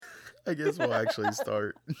I guess we'll actually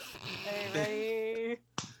start. Ready?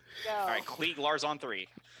 Go. All right, Cleat Lars on 3.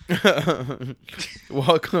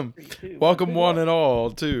 Welcome, 3, 2, welcome 2, one go. and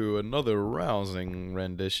all to another rousing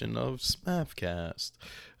rendition of Smafcast.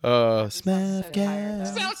 Smafcast.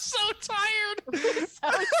 Sounds so tired.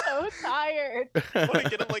 so tired. I want to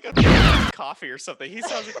get him like a coffee or something. He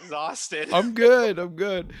sounds exhausted. I'm good.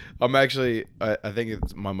 I'm actually. I think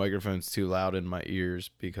it's my microphone's too loud in my ears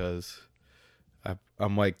because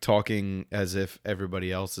I'm like talking as if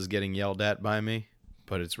everybody else is getting yelled at by me,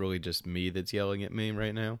 but it's really just me that's yelling at me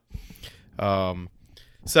right now.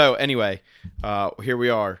 So anyway, here we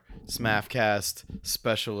are, Smafcast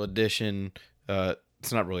special edition.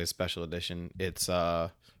 It's not really a special edition. It's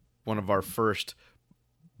one of our first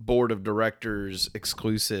board of directors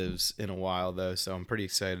exclusives in a while, though, so I'm pretty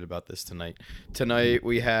excited about this tonight. Tonight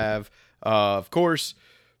we have, of course,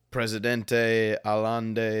 Presidente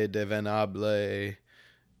Allende de Venable,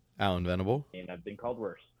 Alan Venable. And I've been called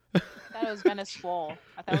worse. I thought it was Venezuela.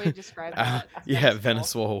 I thought we described that. It's Yeah,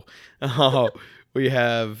 Venezuela. Venezuela. We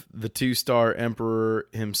have the 2-star emperor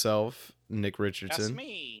himself, Nick Richardson. That's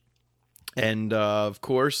me. And, of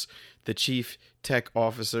course, the chief tech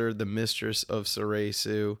officer, the mistress of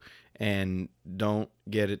Sarasu. And don't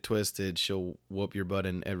get it twisted, she'll whoop your butt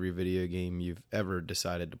in every video game you've ever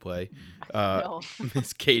decided to play. No.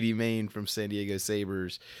 Miss Katie Main from San Diego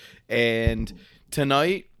Sabres. And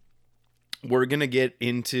tonight, we're going to get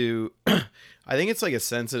into... I think it's like a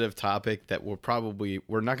sensitive topic that we're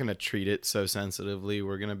not going to treat it so sensitively.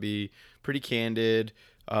 We're going to be pretty candid.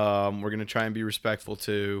 We're going to try and be respectful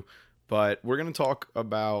too. But we're going to talk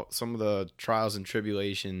about some of the trials and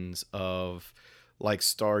tribulations of like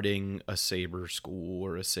starting a Sabre school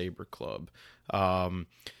or a Sabre club.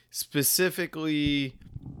 Specifically,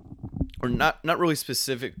 or not really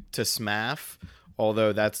specific to SMAF,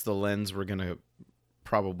 although that's the lens we're going to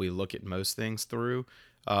probably look at most things through.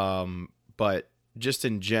 But just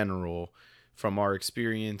in general, from our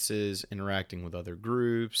experiences interacting with other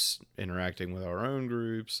groups, interacting with our own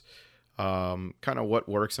groups, kind of what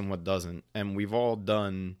works and what doesn't. And we've all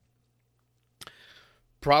done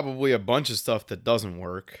probably a bunch of stuff that doesn't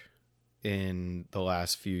work in the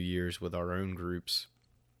last few years with our own groups.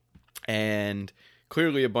 And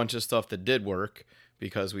clearly a bunch of stuff that did work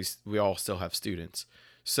because we all still have students.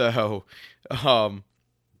 So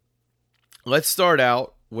let's start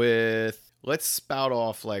out with, let's spout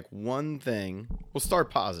off like one thing. We'll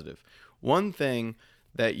start positive. One thing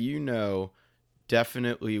that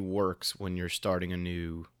definitely works when you're starting a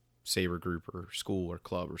new Sabre group or school or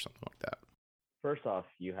club or something like that. First off,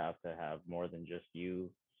 you have to have more than just you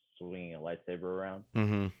swinging a lightsaber around.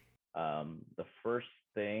 Mm-hmm. The first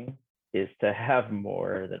thing is to have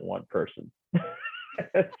more than one person.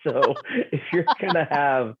 So if you're going to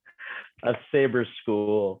have a Sabre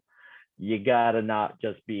school, you got to not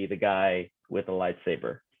just be the guy with a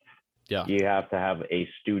lightsaber. Yeah. You have to have a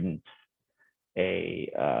student,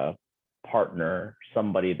 a partner,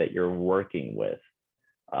 somebody that you're working with.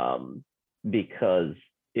 Because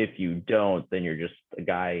if you don't, then you're just a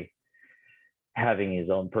guy having his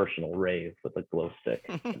own personal rave with a glow stick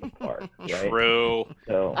in the park, right? True.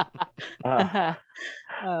 So,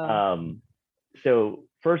 so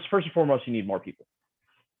first and foremost, you need more people,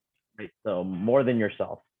 right? So more than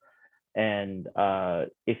yourself. And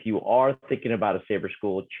if you are thinking about a Sabre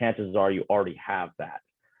school, chances are you already have that.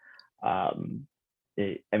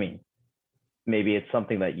 I mean, maybe it's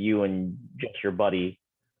something that you and just your buddy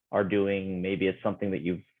are doing. Maybe it's something that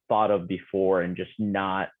you've thought of before and just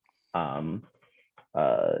not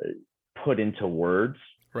put into words.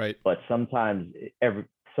 Right. But sometimes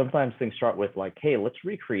things start with like, hey, let's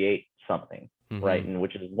recreate something, Mm-hmm. right? And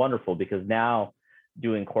which is wonderful because now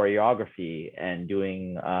doing choreography and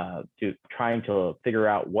trying to figure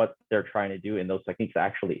out what they're trying to do in those techniques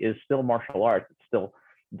actually is still martial arts. It's still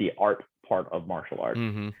the art part of martial arts.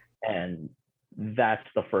 Mm-hmm. And that's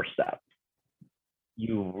the first step.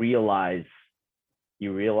 You realize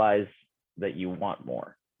that you want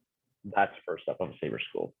more. That's the first step of a Sabre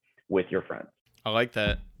school with your friends. I like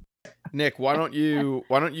that. Nick, why don't you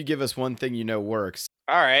give us one thing works?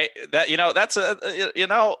 All right. That's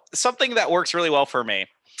something that works really well for me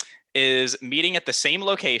is meeting at the same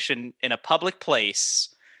location in a public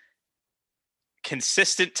place,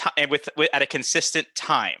 consistent time with at a consistent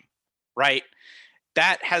time, right?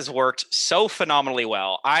 That has worked so phenomenally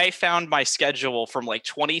well. I found my schedule from like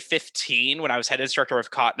 2015 when I was head instructor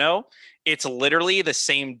of Kotno. It's literally the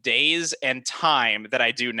same days and time that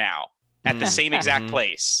I do now at the same exact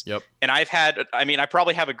place. Yep. And I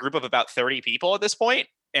probably have a group of about 30 people at this point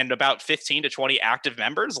and about 15 to 20 active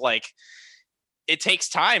members. Like, it takes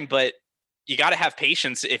time, but you got to have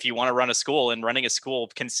patience if you want to run a school, and running a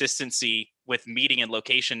school, consistency with meeting and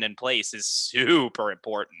location and place is super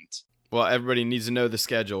important. Well, everybody needs to know the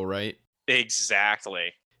schedule, right?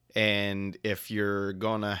 Exactly. And if you're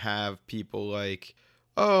gonna have people like,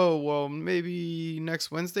 oh, well, maybe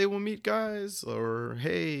next Wednesday we'll meet, guys, or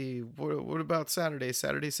hey, what about Saturday?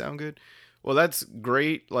 Saturday sound good? Well, that's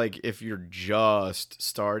great. Like if you're just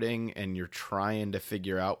starting and you're trying to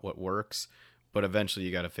figure out what works, but eventually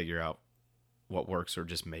you got to figure out what works or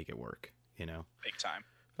just make it work, you know? Big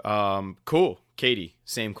time. Cool. Katie,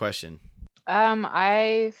 same question.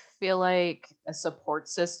 I feel like a support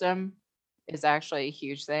system is actually a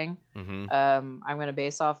huge thing. Mm-hmm. I'm going to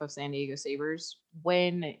base off of San Diego Sabres.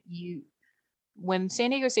 When San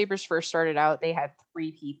Diego Sabres first started out, they had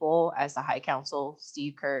 3 people as the high council: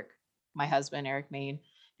 Steve Kirk, my husband, Eric Main,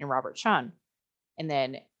 and Robert Chun. And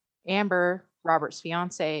then Amber, Robert's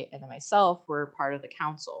fiance, and then myself were part of the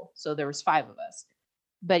council. So there was 5 of us.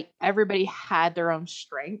 But everybody had their own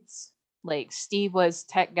strengths. Like Steve was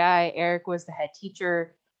tech guy, Eric was the head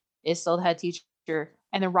teacher, is still the head teacher,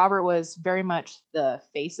 and then Robert was very much the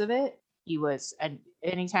face of it. He was, and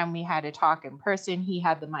anytime we had to talk in person, he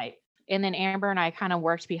had the mic. And then Amber and I kind of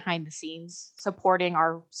worked behind the scenes, supporting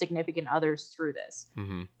our significant others through this.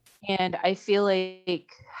 Mm-hmm. And I feel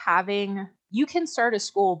like you can start a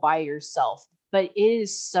school by yourself, but it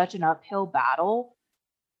is such an uphill battle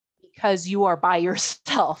because you are by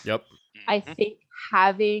yourself. Yep. I think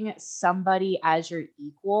having somebody as your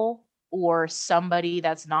equal, or somebody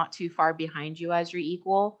that's not too far behind you as your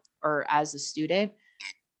equal or as a student,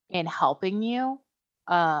 and helping you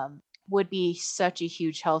would be such a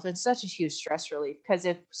huge help and such a huge stress relief. Because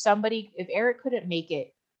if Eric couldn't make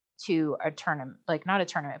it to a tournament, like not a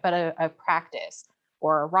tournament, but a practice,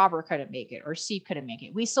 or Robert couldn't make it, or Steve couldn't make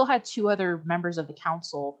it, we still had 2 other members of the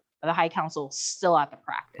council, the high council, still at the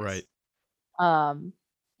practice. Right.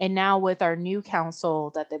 And now with our new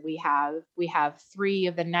council that we have 3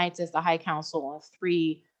 of the knights as the high council, and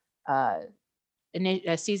 3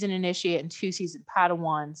 a season initiate and 2 season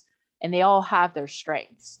Padawans, and they all have their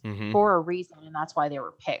strengths for a reason, and that's why they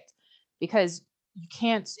were picked. Because you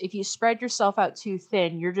can't, if you spread yourself out too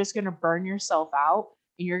thin, you're just going to burn yourself out,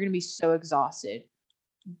 and you're going to be so exhausted.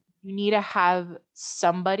 You need to have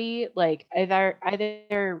somebody, like either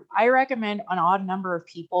I recommend an odd number of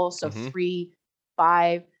people, so 3,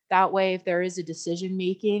 5. That way, if there is a decision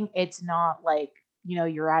making, it's not like,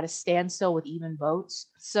 you're at a standstill with even votes.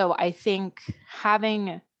 So I think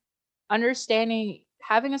having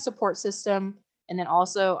a support system, and then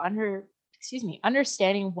also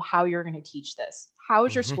understanding how you're going to teach this. How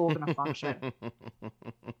is your school going to function?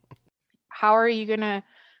 How are you going to,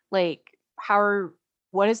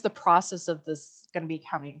 what is the process of this going to be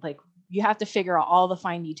coming? Like, you have to figure out all the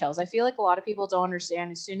fine details. I feel like a lot of people don't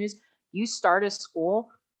understand, as soon as you start a school,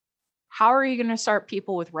 how are you going to start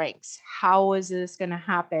people with ranks? How is this going to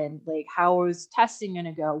happen? Like, how is testing going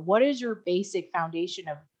to go? What is your basic foundation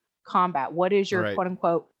of combat? What is your quote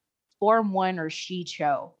unquote Form 1 or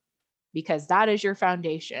Shicho? Because that is your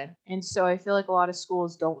foundation. And so I feel like a lot of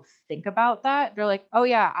schools don't think about that. They're like, oh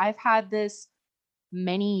yeah, I've had this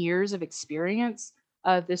many years of experience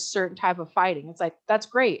of this certain type of fighting. It's like, that's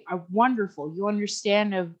great. Wonderful. You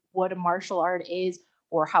understand of what a martial art is,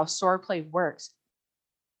 or how swordplay works.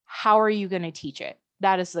 How are you going to teach it?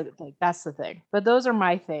 That's the thing. But those are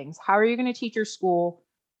my things. How are you going to teach your school?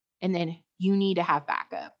 And then you need to have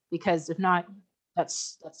backup, because if not, that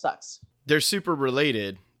sucks. They're super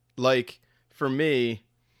related. Like for me,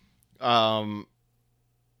 my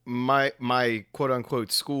quote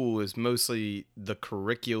unquote school is mostly the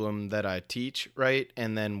curriculum that I teach, right?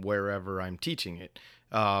 And then wherever I'm teaching it,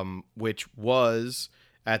 which was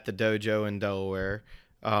at the dojo in Delaware.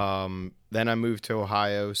 Then I moved to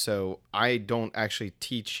Ohio, so I don't actually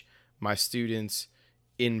teach my students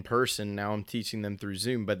in person. Now I'm teaching them through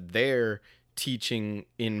Zoom, but they're teaching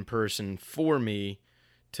in person for me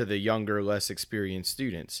to the younger, less experienced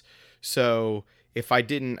students. So if I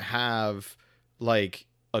didn't have like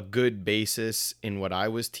a good basis in what I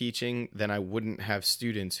was teaching, then I wouldn't have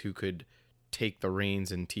students who could take the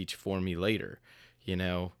reins and teach for me later,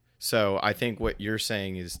 So I think what you're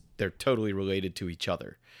saying is they're totally related to each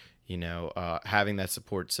other, having that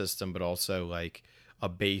support system, but also like a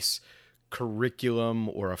base curriculum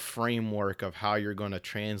or a framework of how you're going to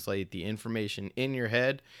translate the information in your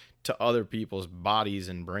head to other people's bodies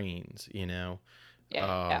and brains,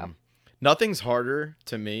 Yeah. Nothing's harder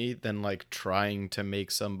to me than like trying to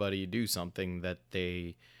make somebody do something that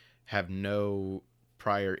they have no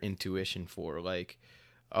prior intuition for. Like,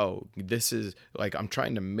 oh, this is like, I'm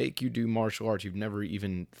trying to make you do martial arts. You've never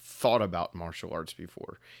even thought about martial arts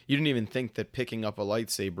before. You didn't even think that picking up a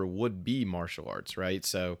lightsaber would be martial arts, right?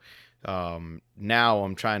 So now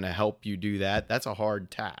I'm trying to help you do that. That's a hard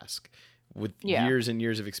task. With years and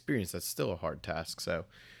years of experience, that's still a hard task. So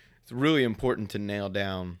it's really important to nail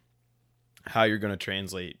down how you're going to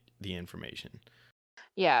translate the information.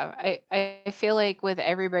 Yeah, I feel like with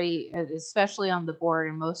everybody, especially on the board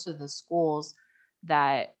and most of the schools,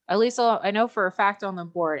 that at least I know for a fact on the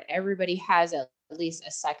board, everybody has at least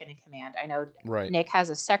a second in command. I know Right. Nick has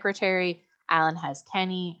a secretary, Alan has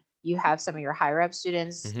Kenny, you have some of your higher up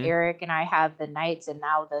students, Eric and I have the knights and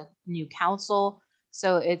now the new council.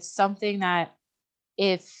 So it's something that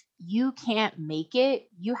if you can't make it,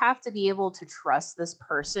 you have to be able to trust this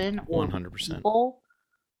person or 100%. people.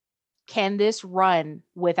 Can this run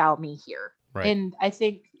without me here? Right. And I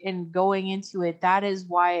think in going into it, that is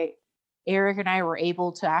why Eric and I were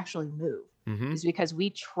able to actually move, is because we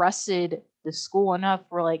trusted the school enough.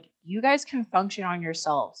 We're like, you guys can function on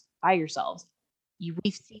yourselves, by yourselves.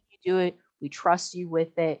 We've seen you do it. We trust you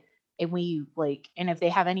with it. And and if they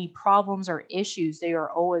have any problems or issues, they are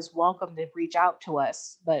always welcome to reach out to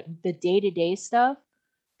us. But the day-to-day stuff,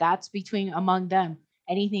 that's among them.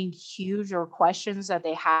 Anything huge or questions that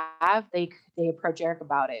they have, they approach Eric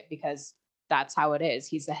about it, because that's how it is.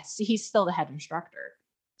 He's still the head instructor.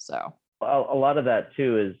 So a lot of that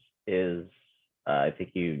too is I think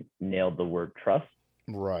you nailed the word trust.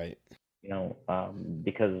 Right.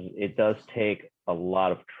 Because it does take a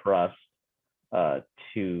lot of trust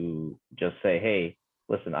to just say, hey,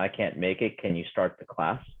 listen, I can't make it. Can you start the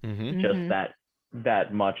class? Just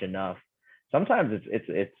that much enough. Sometimes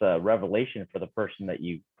it's a revelation for the person that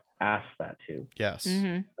you ask that to. Yes.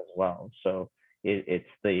 As well. So it's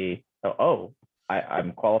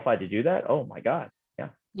I'm qualified to do that. Oh my God. Yeah.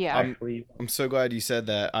 Yeah. I'm so glad you said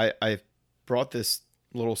that. I brought this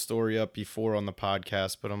little story up before on the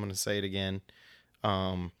podcast, but I'm going to say it again.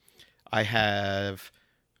 I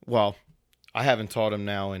haven't taught him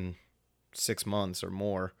now in 6 months or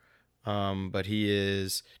more. But he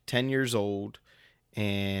is 10 years old,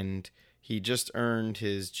 and he just earned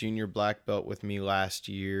his junior black belt with me last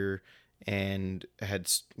year, and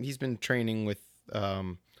he's been training with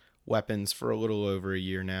weapons for a little over a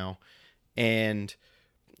year now. And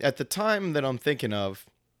at the time that I'm thinking of,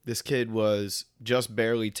 this kid was just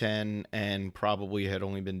barely 10 and probably had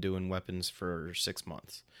only been doing weapons for 6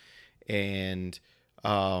 months. And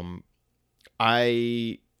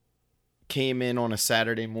I came in on a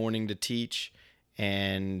Saturday morning to teach,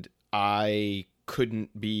 and I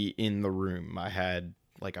couldn't be in the room. I had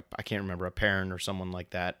I can't remember, a parent or someone like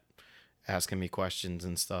that asking me questions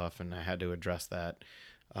and stuff, and I had to address that.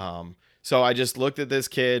 So I just looked at this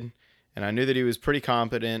kid, and I knew that he was pretty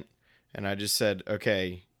competent, and I just said,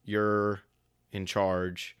 okay, you're in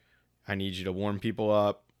charge. I need you to warm people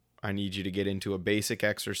up. I need you to get into a basic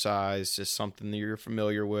exercise, just something that you're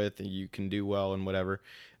familiar with and you can do well and whatever.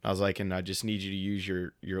 And I was like, and I just need you to use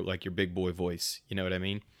your big boy voice. You know what I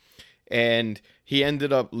mean? And he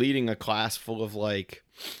ended up leading a class full of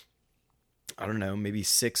maybe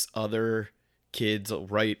 6 other kids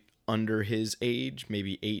right under his age,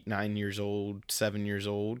 maybe 8, 9 years old, 7 years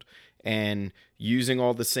old, and using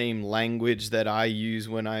all the same language that I use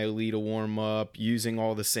when I lead a warm up, using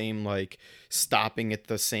all the same, stopping at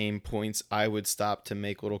the same points I would stop to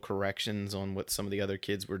make little corrections on what some of the other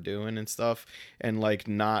kids were doing and stuff, and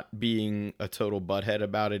not being a total butthead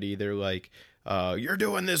about it either. You're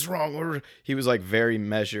doing this wrong. Or he was very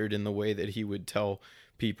measured in the way that he would tell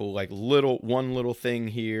people, one little thing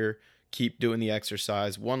here, keep doing the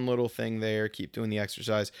exercise, one little thing there, keep doing the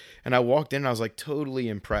exercise. And I walked in and I was totally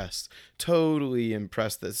impressed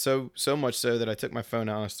that so much so that I took my phone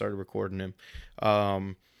out and I started recording him,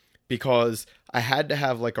 because I had to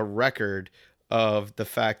have a record of the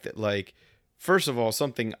fact that first of all,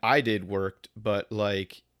 something I did worked, but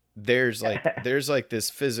there's this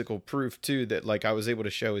physical proof too that I was able to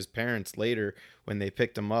show his parents later when they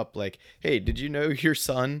picked him up, hey, did you know your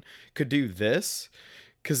son could do this?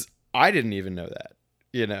 Because I didn't even know that,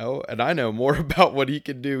 and I know more about what he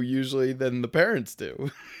can do usually than the parents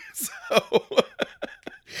do.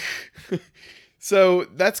 So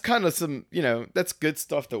that's kind of some, that's good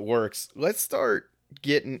stuff that works. Let's start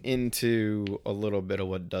getting into a little bit of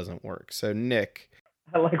what doesn't work. So Nick,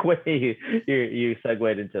 I like way you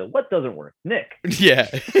segued into what doesn't work, Nick. Yeah.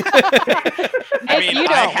 I mean, you I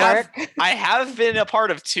don't have work. I have been a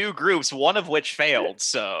part of 2 groups, one of which failed,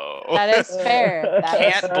 so That is fair. That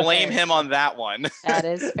is can't blame fair. him on that one. That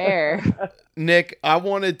is fair. Nick, I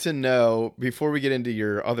wanted to know, before we get into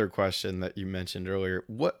your other question that you mentioned earlier,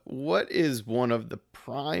 what is one of the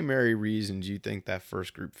primary reasons you think that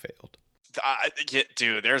first group failed?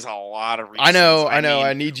 Dude, there's a lot of reasons. I know. mean,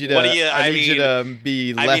 I need you to. what do you- I I need you mean- to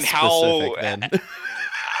be I less mean, how- specific. Then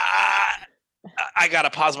I gotta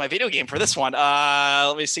pause my video game for this one.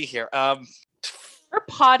 Let me see here. We're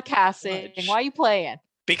podcasting. Fudge. Why are you playing?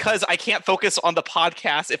 Because I can't focus on the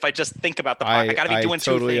podcast if I just think about the podcast. I gotta be doing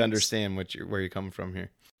 2 totally things. understand where you're coming from here.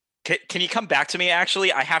 Can you come back to me?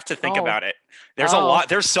 Actually, I have to think Oh. about it. There's a Oh. lot.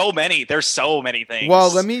 There's so many things.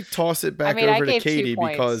 Well, let me toss it back mean, I over to gave 2 Katie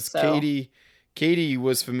points, because so- Katie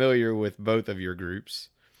was familiar with both of your groups.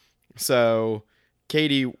 So,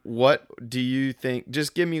 Katie, what do you think?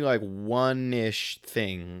 Just give me like one-ish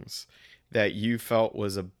things that you felt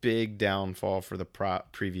was a big downfall for the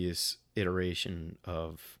previous iteration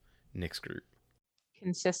of Nick's group.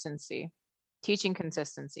 Consistency. Teaching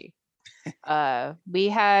consistency. We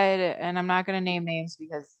had, and I'm not going to name names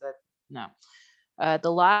because no. The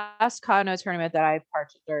last Cottonwood tournament that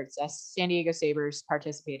San Diego Sabres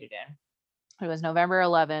participated in. It was November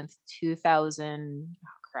 11th,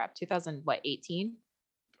 2018?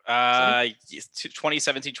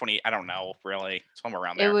 2017, 20. I don't know, really. Somewhere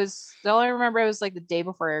around there. It was, the only remember it was like the day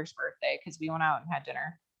before Eric's birthday because we went out and had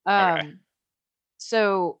dinner. Okay.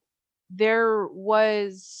 So there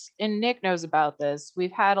was, and Nick knows about this,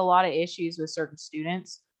 we've had a lot of issues with certain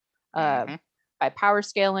students Mhm. by power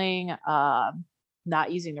scaling,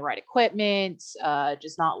 not using the right equipment,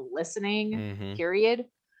 just not listening, Mhm. period.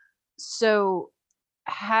 So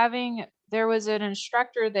there was an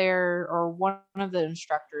instructor there, or one of the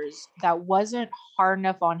instructors, that wasn't hard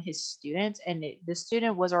enough on his students, and the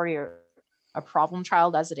student was already a problem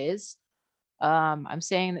child as it is. I'm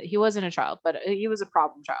saying that he wasn't a child, but he was a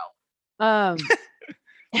problem child.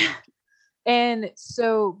 And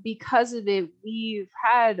so because of it, we've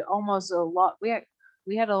had almost a lot. We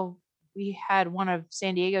had one of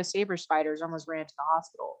San Diego Sabres fighters almost ran to the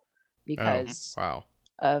hospital because Wow.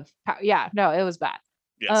 of it was bad.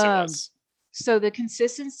 Yes, it was. So the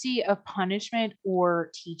consistency of punishment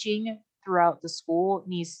or teaching throughout the school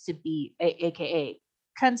needs to be aka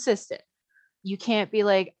consistent. You can't be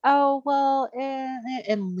like, oh well,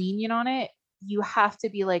 and lenient on it. You have to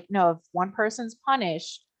be like, no, if one person's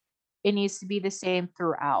punished, it needs to be the same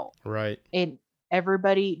throughout. Right. And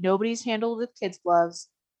nobody's handled with kids gloves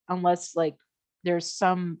unless like there's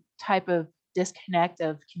some type of disconnect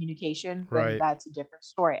of communication. Then Right. that's a different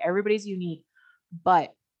story. Everybody's unique,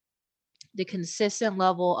 but the consistent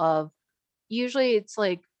level of, usually it's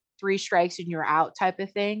like 3 strikes and you're out type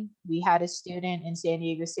of thing. We had a student in San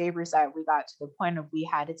Diego Sabres that we got to the point of we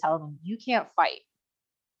had to tell them, you can't fight.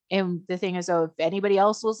 And the thing is, though, if anybody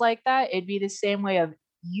else was like that, it'd be the same way of,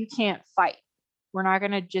 you can't fight. We're not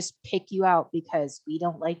going to just pick you out because we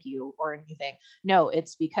don't like you or anything. No,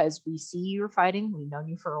 it's because we see you're fighting. We've known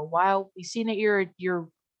you for a while. We've seen that you're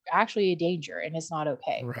actually a danger and it's not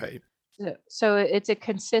okay. Right. So it's a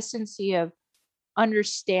consistency of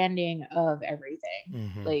understanding of everything.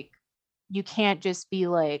 Mhm. Like, you can't just be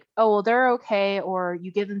like, oh, well, they're okay, or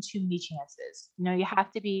you give them too many chances. You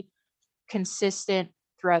have to be consistent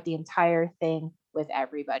throughout the entire thing with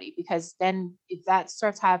everybody, because then if that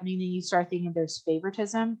starts happening, then you start thinking there's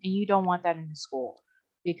favoritism, and you don't want that in the school,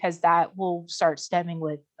 because that will start stemming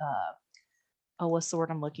with what's the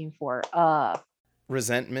word I'm looking for?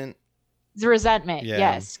 Resentment. The resentment. Yeah,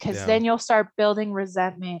 Yes, because yeah. then you'll start building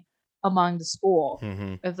resentment among the school.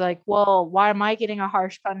 Mm-hmm. It's like, well, why am I getting a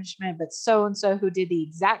harsh punishment, but so and so who did the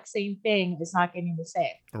exact same thing is not getting the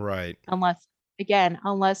same? Right. Unless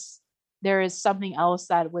there is something else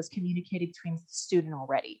that was communicated between the student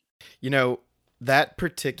already. That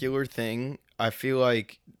particular thing, I feel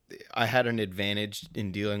like I had an advantage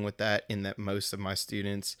in dealing with that, in that most of my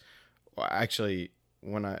students, actually,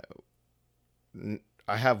 when I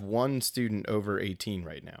have one student over 18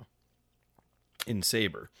 right now in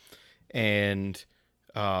Sabre, and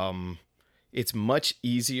it's much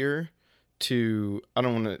easier to, I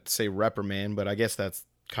don't want to say reprimand, but I guess that's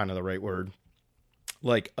kind of the right word,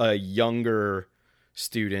 like a younger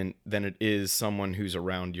student than it is someone who's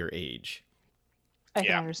around your age. I can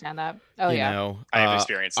Yeah. understand that. Oh, You yeah. know, I have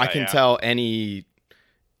experienced I that, can yeah. tell any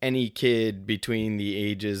kid between the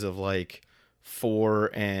ages of like 4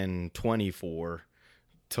 and 24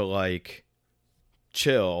 to like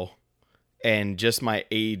chill, and just my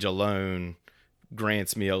age alone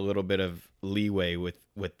grants me a little bit of leeway with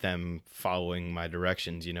them following my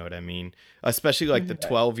directions, you know what I mean? Especially like the Mhm.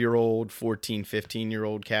 12-year-old, 14,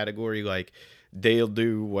 15-year-old category, like they'll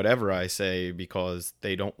do whatever I say because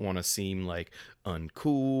they don't want to seem like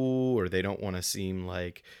uncool, or they don't want to seem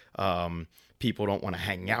like people don't want to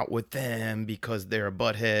hang out with them because they're a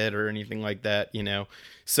butthead or anything like that, you know?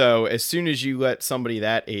 So as soon as you let somebody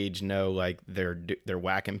that age know like they're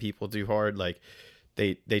whacking people too hard, like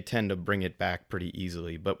they tend to bring it back pretty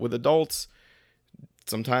easily. But with adults,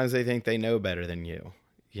 sometimes they think they know better than you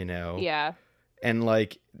know? Yeah. And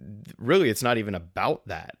like really it's not even about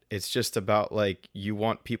that. It's just about like you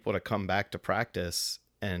want people to come back to practice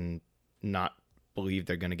and not believe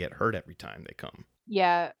they're going to get hurt every time they come.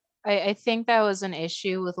 Yeah, I think that was an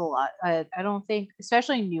issue with a lot. I don't think,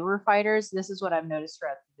 especially newer fighters, this is what I've noticed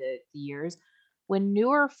throughout the years. When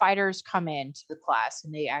newer fighters come into the class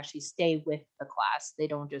and they actually stay with the class, they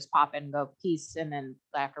don't just pop in and go peace and then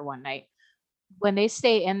after one night. When they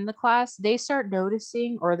stay in the class, they start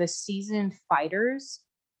noticing, or the seasoned fighters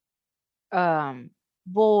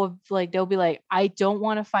will like they'll be like, I don't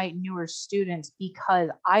want to fight newer students because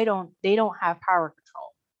they don't have power control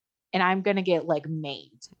and I'm gonna get like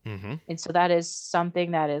maimed. Mm-hmm. And so that is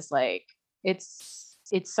something that is like it's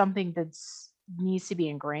something that's needs to be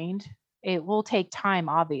ingrained. It will take time,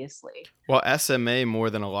 obviously. Well, SMA,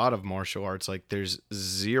 more than a lot of martial arts, like there's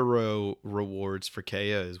zero rewards for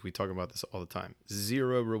KOs. We talk about this all the time.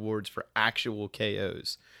 Zero rewards for actual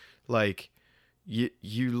KOs. Like you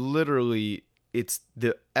literally, it's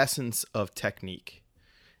the essence of technique.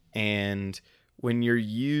 And when you're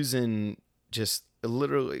using just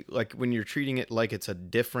literally, like when you're treating it like it's a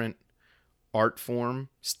different art form,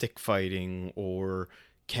 stick fighting or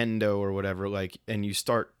kendo or whatever, like, and you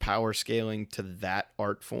start power scaling to that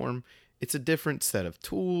art form, it's a different set of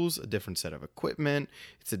tools, a different set of equipment,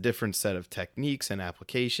 it's a different set of techniques and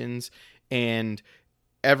applications, and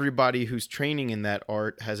everybody who's training in that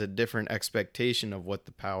art has a different expectation of what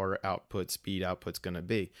the power output, speed output's going to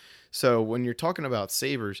be. So when you're talking about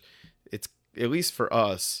sabers, it's, at least for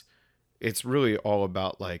us, it's really all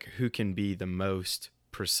about like who can be the most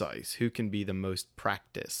precise, who can be the most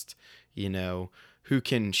practiced, you know, who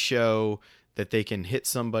can show that they can hit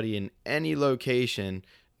somebody in any location.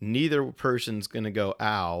 Neither person's going to go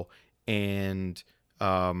ow, and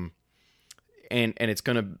it's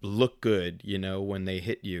going to look good, you know, when they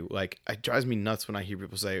hit you. Like, it drives me nuts when I hear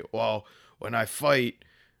people say, well, when I fight,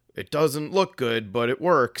 it doesn't look good, but it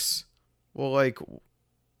works. Well, like,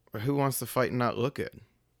 who wants to fight and not look good?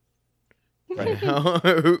 Right now,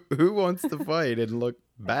 who wants to fight and look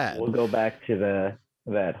bad? We'll go back to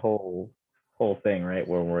that whole thing, right?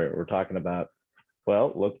 Where we're talking about,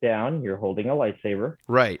 well, look down, you're holding a lightsaber.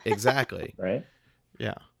 Right, exactly. Right?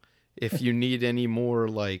 Yeah. If you need any more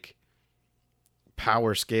like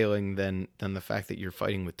power scaling than the fact that you're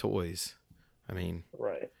fighting with toys, I mean,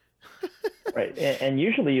 right. Right. And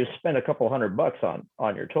usually you spend a couple $100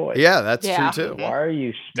 on your toy. yeah, that's Yeah. true too. Why are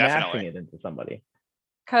you smashing Definitely. it into somebody?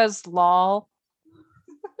 Cause lol.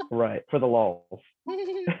 Right. For the lulls.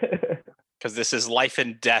 Because this is life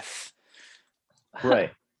and death.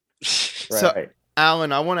 Right. So- Right.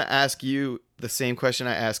 Alan, I want to ask you the same question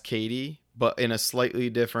I asked Katie, but in a slightly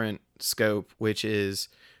different scope, which is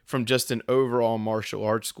from just an overall martial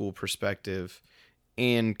arts school perspective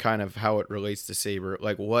and kind of how it relates to saber.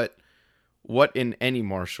 Like what in any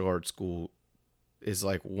martial arts school is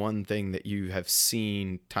like one thing that you have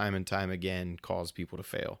seen time and time again cause people to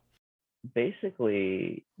fail?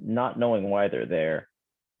 Basically, not knowing why they're there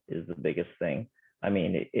is the biggest thing. I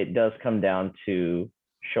mean, it does come down to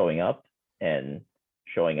showing up and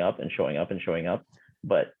showing up and showing up and showing up.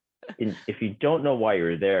 But if you don't know why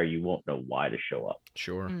you're there, you won't know why to show up.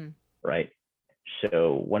 Sure. Mm. Right.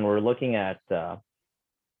 So when we're looking at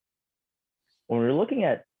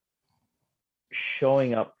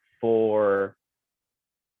showing up for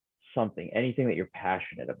something, anything that you're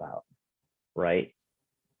passionate about, right?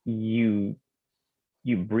 You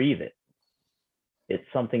breathe it. It's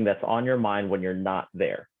something that's on your mind when you're not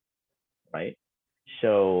there, right?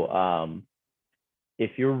 So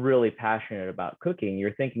if you're really passionate about cooking,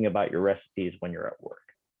 you're thinking about your recipes when you're at work,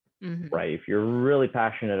 Mhm. right? If you're really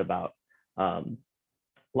passionate about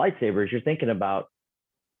lightsabers, you're thinking about,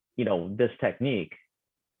 you know, this technique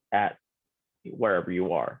at wherever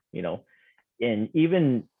you are, you know. And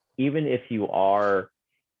even if you are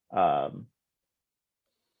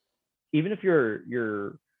even if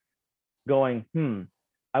you're going,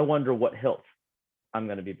 I wonder what hilt I'm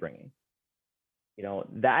going to be bringing, you know,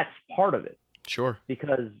 that's part of it, Sure.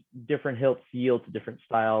 because different hilts yield to different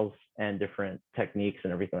styles and different techniques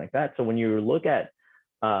and everything like that. So when you look at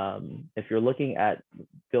if you're looking at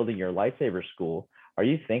building your lightsaber school, are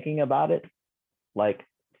you thinking about it like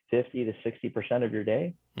 50 to 60% of your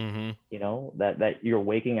day? Mm-hmm. You know, that your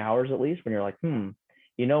waking hours at least, when you're like,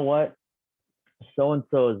 you know what, so and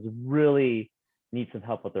so is really needs some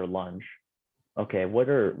help with their lunge. Okay, what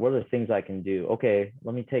are the things I can do? Okay,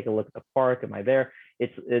 let me take a look at the park. Am I there?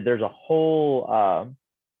 There's a whole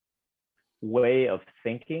way of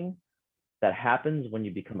thinking that happens when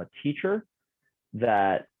you become a teacher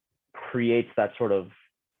that creates that sort of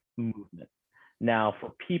movement. Now,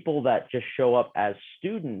 for people that just show up as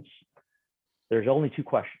students, there's only two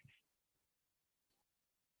questions.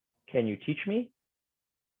 Can you teach me?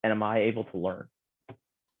 And am I able to learn?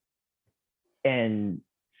 And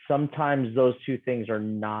sometimes those two things are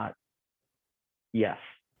not yes.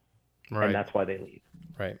 Right. And that's why they leave.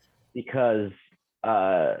 Right. Because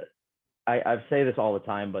I say this all the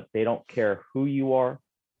time, but they don't care who you are.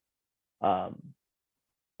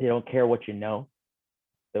 They don't care what you know.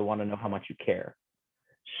 They want to know how much you care.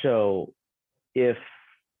 So if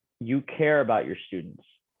you care about your students,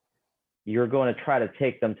 you're going to try to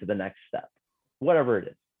take them to the next step, whatever it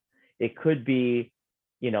is. It could be,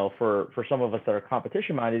 you know, for some of us that are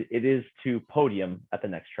competition minded, it is to podium at the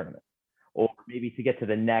next tournament, or maybe to get to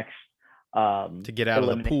the next to get out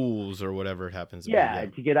of the pools or whatever it happens to be. Yeah,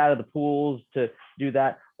 to get out of the pools, to do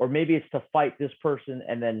that, or maybe it's to fight this person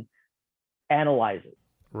and then analyze it.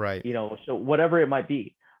 Right. You know, so whatever it might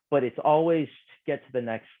be, but it's always to get to the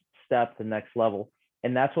next step, the next level.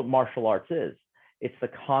 And that's what martial arts is. It's the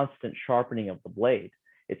constant sharpening of the blade.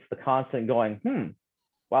 It's the constant going,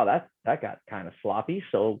 wow, that got kind of sloppy.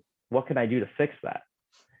 So what can I do to fix that?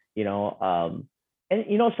 You know, and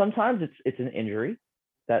you know, sometimes it's an injury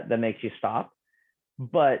that makes you stop.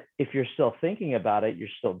 But if you're still thinking about it, you're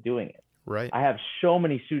still doing it. Right. I have so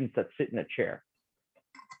many students that sit in a chair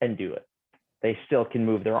and do it. They still can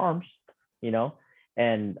move their arms, you know,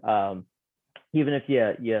 and even if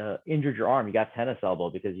you injured your arm, you got tennis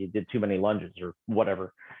elbow because you did too many lunges or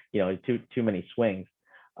whatever, you know, too many swings.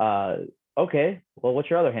 Okay, well, what's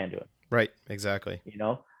your other hand doing? Right, exactly. You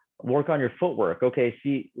know, work on your footwork. Okay,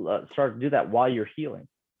 start to do that while you're healing.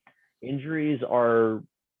 Injuries are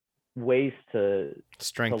ways to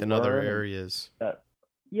strengthen other areas.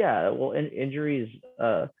 Yeah, well, injuries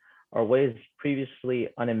are ways previously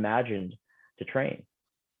unimagined to train.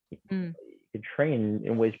 You can train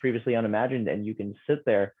in ways previously unimagined, and you can sit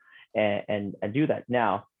there and do that.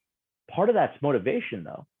 Now, part of that's motivation,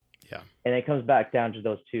 though. Yeah. And it comes back down to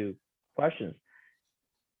those two questions.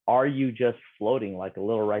 Are you just floating like a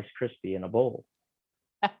little Rice Krispie in a bowl?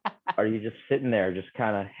 Are you just sitting there, just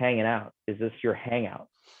kind of hanging out? Is this your hangout?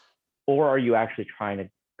 Or are you actually trying to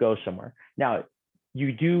go somewhere? Now,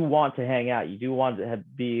 you do want to hang out. You do want to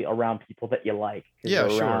be around people that you like. Yeah,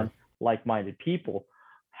 sure. Around like-minded people.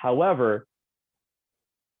 However,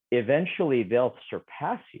 eventually they'll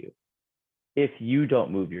surpass you if you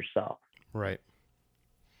don't move yourself. Right.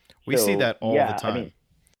 We see that all the time.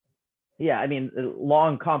 I mean, a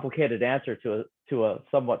long, complicated answer to a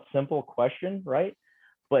somewhat simple question, right?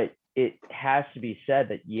 But it has to be said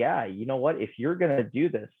that, yeah, you know what? If you're going to do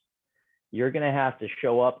this, you're going to have to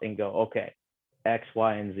show up and go, okay, X,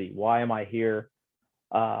 Y, and Z. Why am I here?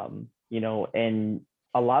 You know, and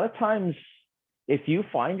a lot of times, if you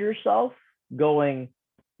find yourself going,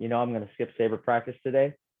 you know, I'm going to skip saber practice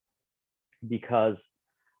today because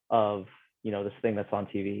of, you know, this thing that's on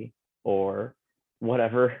TV or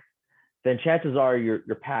whatever, then chances are your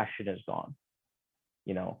passion is gone,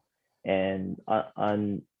 you know, and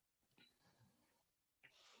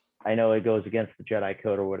I know it goes against the Jedi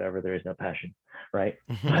code or whatever. There is no passion, right?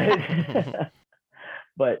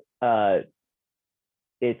 But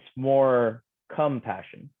it's more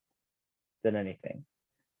compassion than anything.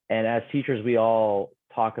 And as teachers, we all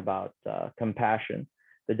talk about compassion.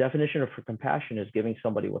 The definition for compassion is giving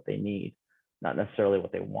somebody what they need, not necessarily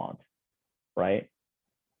what they want, right?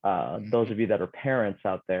 Those of you that are parents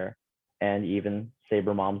out there, and even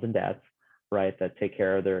saber moms and dads, right, that take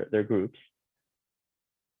care of their groups,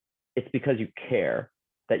 it's because you care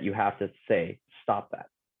that you have to say, stop that,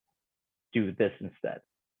 do this instead.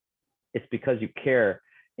 It's because you care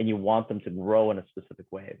and you want them to grow in a specific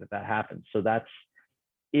way that happens. So that's,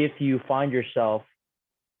 if you find yourself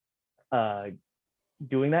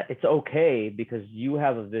doing that, it's okay, because you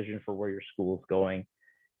have a vision for where your school is going.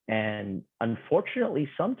 And unfortunately,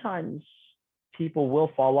 sometimes people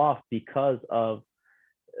will fall off because of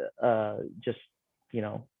just, you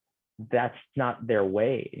know, that's not their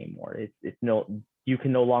way anymore. You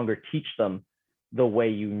can no longer teach them the way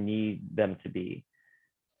you need them to be.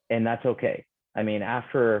 And that's okay. I mean,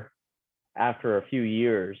 after a few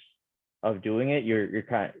years, of doing it, you're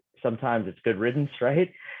kind of, sometimes it's good riddance,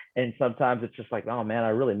 right? And sometimes it's just like, oh man, I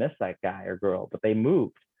really miss that guy or girl, but they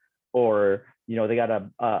moved, or they got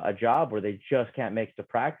a job where they just can't make it to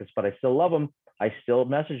practice, but I still love them. I still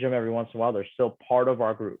message them every once in a while. They're still part of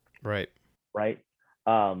our group. Right. Right.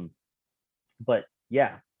 But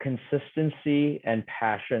yeah, consistency and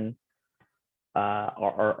passion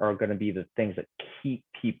are going to be the things that keep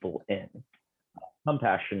people in. Some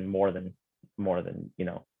passion more than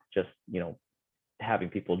just having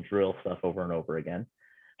people drill stuff over and over again,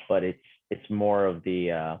 but it's more of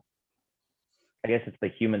the I guess it's the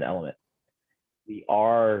human element. We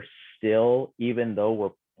are still, even though we're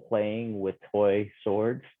playing with toy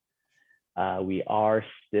swords, we are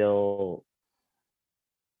still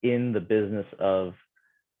in the business of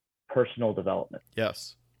personal development.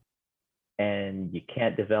 Yes. And you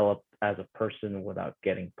can't develop as a person without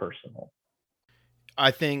getting personal. I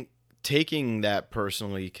think taking that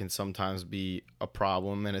personally can sometimes be a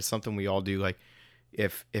problem, and it's something we all do. Like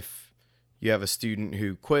if you have a student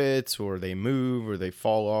who quits or they move or they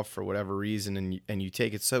fall off for whatever reason, and you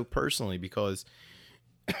take it so personally because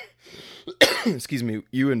excuse me,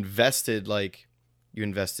 you invested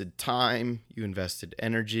time, you invested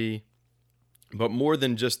energy, but more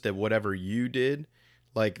than just that, whatever you did,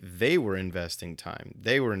 like they were investing time,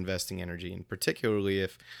 they were investing energy, and particularly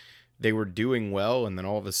if they were doing well and then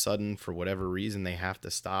all of a sudden for whatever reason they have to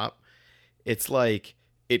stop, it's like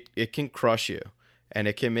it can crush you, and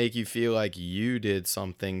it can make you feel like you did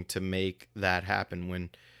something to make that happen, when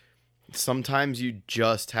sometimes you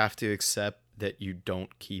just have to accept that you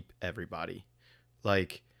don't keep everybody.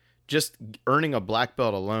 Like just earning a black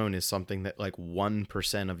belt alone is something that like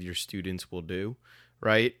 1% of your students will do,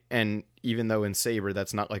 right? And even though in Saber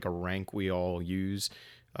that's not like a rank we all use,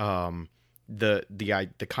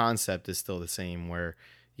 the concept is still the same, where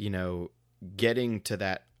getting to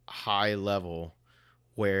that high level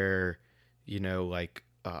where like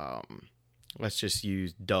let's just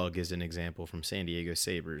use Doug as an example from San Diego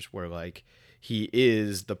Sabres, where like he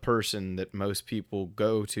is the person that most people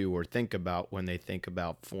go to or think about when they think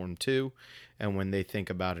about Form 2 and when they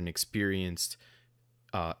think about an experienced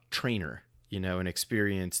trainer, an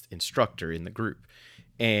experienced instructor in the group.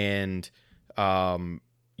 And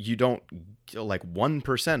you don't, like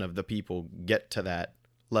 1% of the people get to that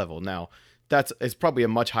level. Now, it's probably a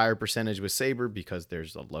much higher percentage with Saber because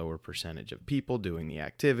there's a lower percentage of people doing the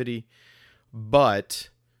activity. But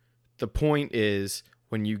the point is,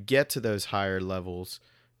 when you get to those higher levels,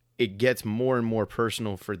 it gets more and more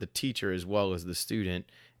personal for the teacher as well as the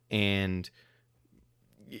student. And,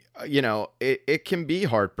 it can be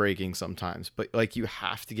heartbreaking sometimes, but like you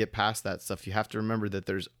have to get past that stuff. You have to remember that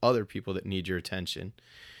there's other people that need your attention.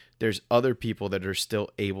 There's other people that are still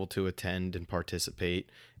able to attend and participate,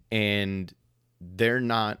 and they're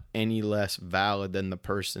not any less valid than the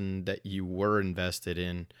person that you were invested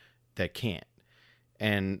in that can't.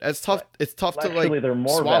 And it's tough. It's tough to like. Actually, they're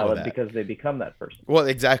more valid because they become that person. Well,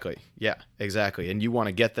 exactly. Yeah, exactly. And you want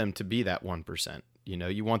to get them to be that 1%.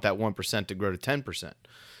 You want that 1% to grow to 10%.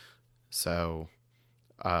 So,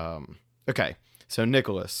 okay. So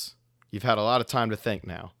Nicholas, you've had a lot of time to think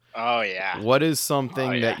now. Oh yeah. What is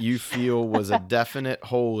something that you feel was a definite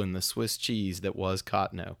hole in the Swiss cheese that was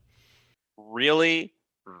Cotno? Really,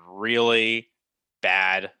 really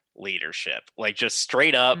bad leadership. Like just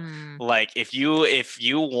straight up, like if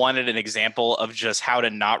you wanted an example of just how to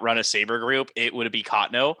not run a Saber group, it would be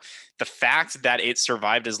Cotno. The fact that it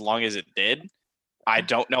survived as long as it did, I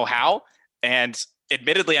don't know how. And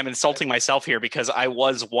admittedly, I'm insulting myself here because I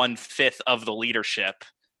was 1/5 of the leadership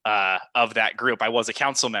of that group. I was a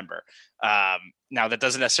council member. Now that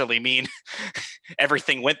doesn't necessarily mean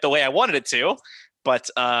everything went the way I wanted it to, but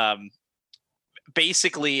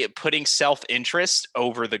basically putting self-interest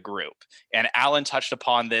over the group. And Alan touched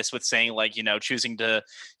upon this with saying like,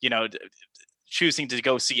 choosing to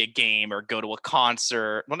go see a game or go to a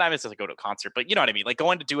concert. Well, not necessarily go to a concert, but you know what I mean? Like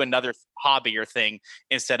going to do another hobby or thing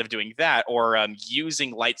instead of doing that, or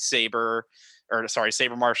using Saber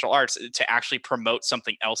martial arts to actually promote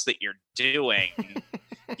something else that you're doing.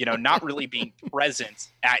 Not really being present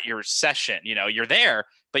at your session. You're there,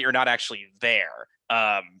 but you're not actually there.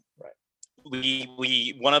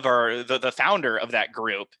 We one of the founder of that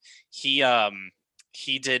group, he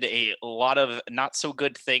did a lot of not so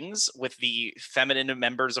good things with the feminine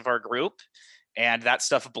members of our group, and that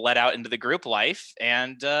stuff bled out into the group life,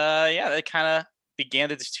 and that kind of began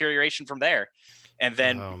the deterioration from there. And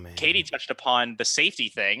then Katie touched upon the safety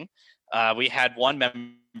thing. We had one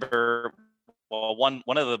member, one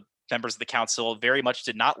of the members of the council very much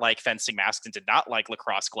did not like fencing masks and did not like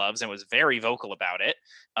lacrosse gloves and was very vocal about it.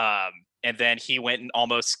 And then he went and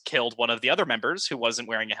almost killed one of the other members who wasn't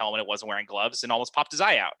wearing a helmet and wasn't wearing gloves and almost popped his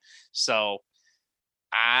eye out. So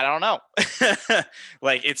I don't know.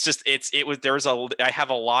 Like I have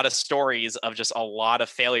a lot of stories of just a lot of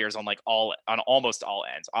failures on almost all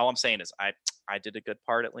ends. All I'm saying is I did a good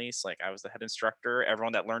part, at least. Like, I was the head instructor.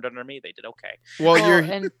 Everyone that learned under me, they did okay. Well,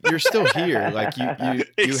 you're still here. Like you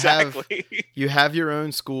Exactly. you have your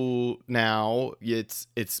own school now. It's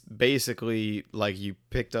basically like you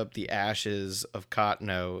picked up the ashes of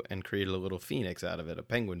Cotno and created a little phoenix out of it, a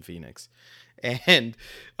penguin phoenix. And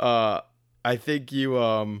I think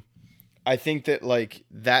I think that like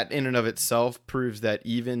that in and of itself proves that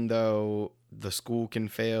even though the school can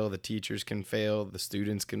fail, the teachers can fail, the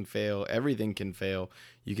students can fail, everything can fail,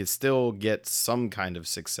 you can still get some kind of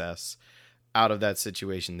success out of that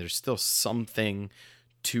situation. There's still something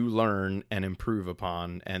to learn and improve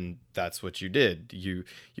upon, and that's what you did. You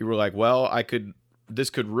were like, well, this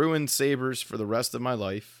could ruin Sabres for the rest of my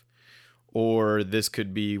life, or this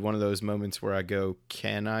could be one of those moments where I go,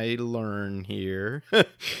 can I learn here?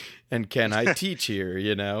 And can I teach here,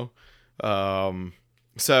 you know?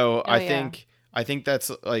 So I think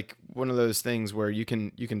that's like one of those things where you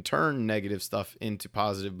can turn negative stuff into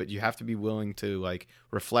positive, but you have to be willing to like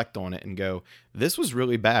reflect on it and go, this was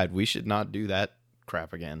really bad. We should not do that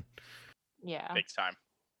crap again. Yeah. Big time.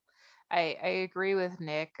 I agree with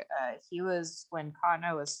Nick. He was when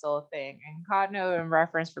Cotno was still a thing, and Cotno, in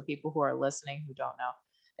reference for people who are listening who don't know,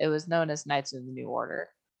 it was known as Knights of the New Order,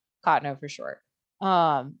 Cotno for short.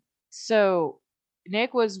 So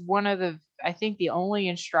Nick was one of I think the only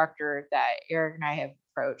instructor that Eric and I have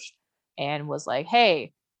approached and was like,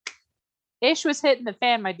 hey, ish was hitting the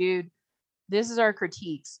fan, my dude. This is our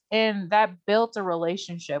critiques. And that built a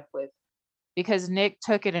relationship because Nick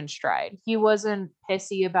took it in stride. He wasn't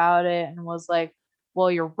pissy about it and was like,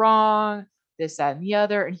 well, you're wrong, this, that, and the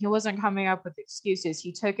other. And he wasn't coming up with excuses.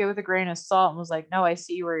 He took it with a grain of salt and was like, no, I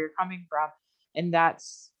see where you're coming from. And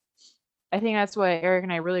I think that's what Eric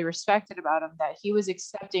and I really respected about him, that he was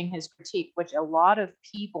accepting his critique, which a lot of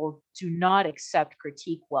people do not accept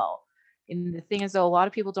critique well. And the thing is, though, a lot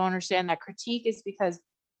of people don't understand that critique is because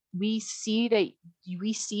we see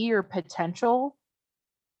your potential,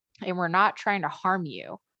 and we're not trying to harm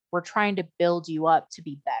you. We're trying to build you up to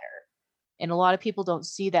be better. And a lot of people don't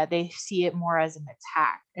see that. They see it more as an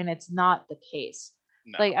attack, and it's not the case.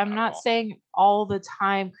 No, like, I'm not saying all the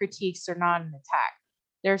time critiques are not an attack.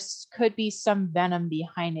 There could be some venom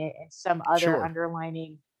behind it and some other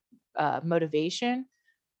underlining motivation.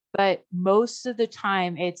 But most of the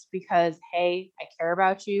time it's because, hey, I care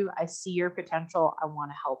about you. I see your potential. I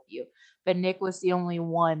want to help you. But Nick was the only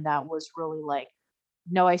one that was really like,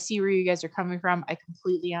 no, I see where you guys are coming from. I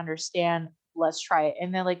completely understand. Let's try it.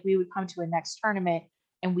 And then like we would come to a next tournament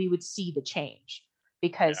and we would see the change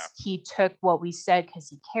because he took what we said because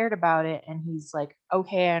he cared about it. And he's like,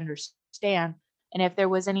 okay, I understand. And if there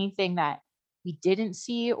was anything that we didn't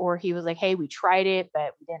see, or he was like, hey, we tried it,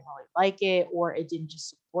 but we didn't really like it, or it didn't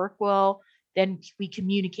just work well, then we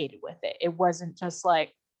communicated with it. It wasn't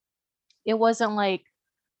like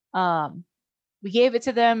we gave it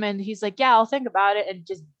to them and he's like, yeah, I'll think about it, and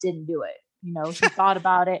just didn't do it. You know, he thought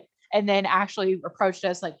about it and then actually approached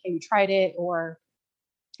us like, hey, we tried it,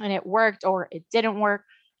 and it worked, or it didn't work.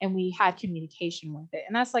 And we had communication with it.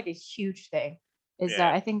 And that's like a huge thing.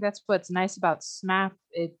 That I think that's what's nice about SMAP.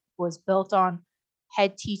 It was built on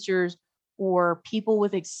head teachers or people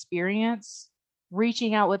with experience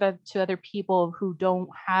reaching out to other people who don't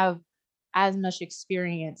have as much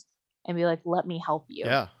experience and be like, let me help you.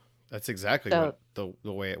 Yeah, that's exactly what the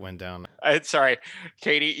way it went down. Sorry,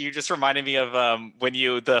 Katie, you just reminded me of when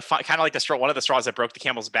kind of like one of the straws that broke the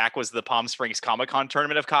camel's back was the Palm Springs Comic-Con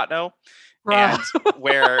tournament of Cotno. And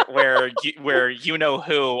where you know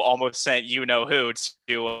who almost sent you know who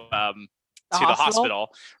to the hospital,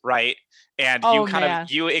 right? And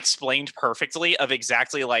you explained perfectly of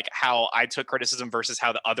exactly like how I took criticism versus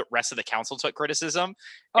how the rest of the council took criticism.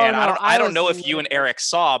 And I don't know if you and Eric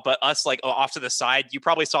saw, but us like off to the side, you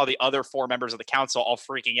probably saw the other 4 members of the council all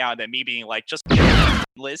freaking out, and then me being like, just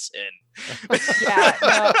listen. Yeah,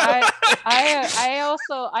 no,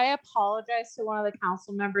 I apologize to one of the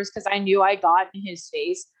council members because I knew I got in his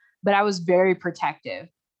face, but I was very protective.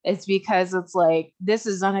 It's because it's like, this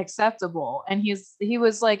is unacceptable. And he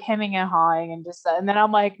was like hemming and hawing and just, and then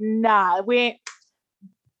I'm like, nah,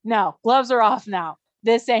 no, gloves are off now.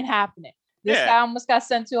 This ain't happening. This guy almost got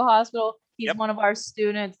sent to a hospital. He's one of our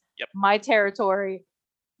students. My territory.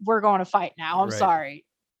 We're going to fight now. I'm sorry.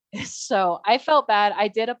 So I felt bad. I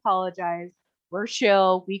did apologize. we're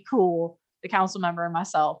chill, we cool, the council member and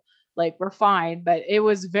myself, like we're fine. But it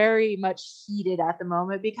was very much heated at the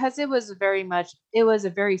moment because it was a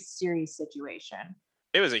very serious situation.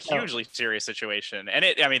 It was a hugely serious situation. And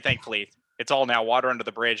thankfully it's all now water under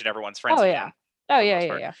the bridge and everyone's friends Oh again.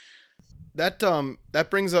 yeah. That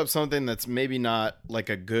brings up something that's maybe not like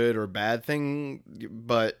a good or bad thing,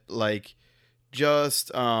 but like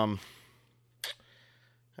just oh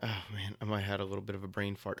man, I might have had a little bit of a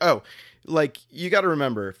brain fart. Oh, like you got to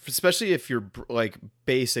remember, especially if you're like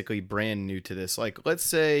basically brand new to this. Like, let's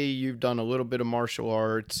say you've done a little bit of martial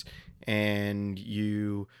arts and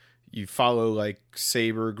you follow like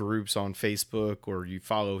saber groups on Facebook, or you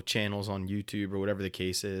follow channels on YouTube, or whatever the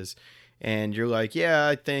case is, and you're like, yeah,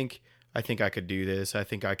 I think I could do this. I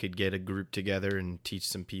think I could get a group together and teach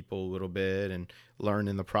some people a little bit and learn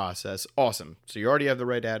in the process. Awesome. So you already have the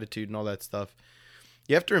right attitude and all that stuff.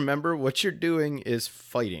 You have to remember what you're doing is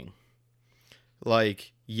fighting.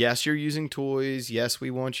 Like, yes, you're using toys. Yes, we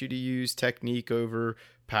want you to use technique over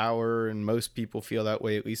power, and most people feel that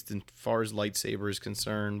way, at least as far as lightsaber is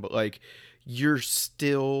concerned. But like, you're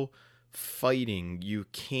still fighting. You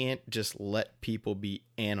can't just let people be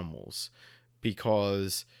animals,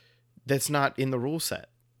 because that's not in the rule set.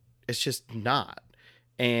 It's just not.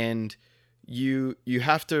 And you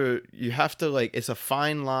have to like, it's a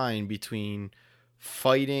fine line between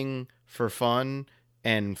fighting for fun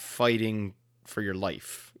and fighting for your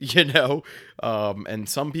life, and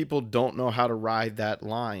some people don't know how to ride that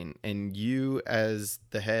line, and you as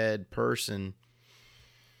the head person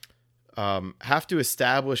have to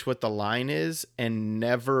establish what the line is and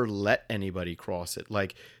never let anybody cross it.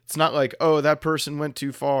 Like, it's not like, oh, that person went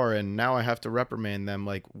too far and now I have to reprimand them.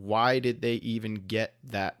 Like, why did they even get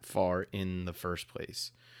that far in the first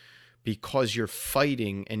place? Because you're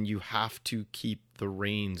fighting and you have to keep the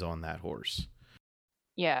reins on that horse.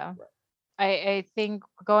 Yeah. I think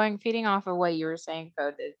feeding off of what you were saying,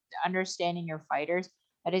 Code, understanding your fighters,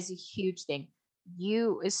 that is a huge thing.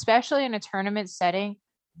 You, especially in a tournament setting,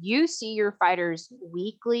 you see your fighters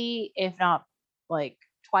weekly, if not like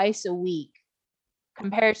twice a week,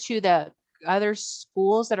 compared to the other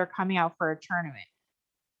schools that are coming out for a tournament.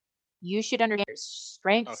 You should understand their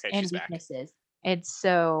strengths and weaknesses. And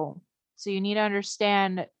so you need to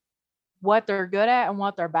understand what they're good at and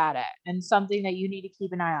what they're bad at, and something that you need to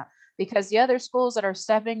keep an eye on, because the other schools that are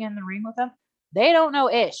stepping in the ring with them, they don't know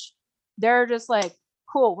ish. They're just like,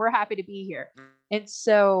 cool, we're happy to be here. And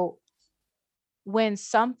so when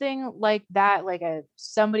something like that, like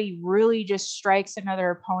somebody really just strikes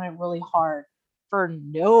another opponent really hard for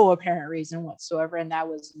no apparent reason whatsoever, and that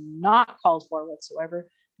was not called for whatsoever,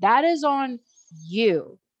 that is on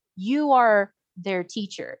you. You are their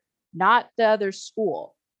teacher, not the other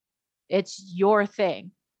school. It's your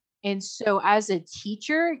thing. And so as a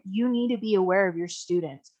teacher, you need to be aware of your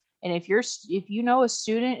students. And if you know a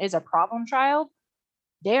student is a problem child,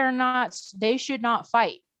 they should not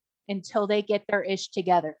fight until they get their ish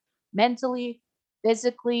together. Mentally,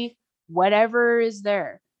 physically, whatever is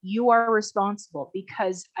there, you are responsible,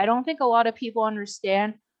 because I don't think a lot of people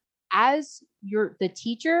understand, as the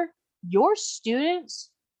teacher, your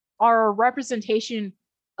students are a representation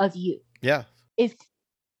of you. Yeah.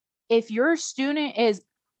 If your student is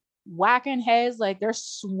whacking heads, like they're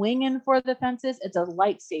swinging for the fences, it's a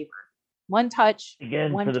lightsaber. One touch.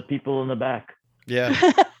 Again, for the people in the back. Yeah.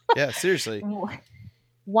 Yeah, seriously.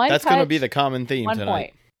 That's going to be the common theme tonight.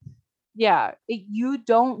 Point. Yeah. You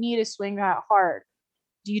don't need to swing that hard.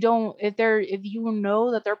 If you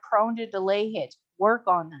know that they're prone to delay hits, work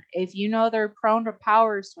on that. If you know they're prone to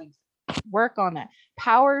power swings, work on that.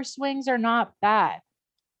 Power swings are not bad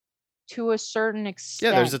to a certain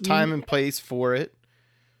extent. Yeah, there's a time and place for it.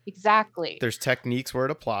 Exactly. There's techniques where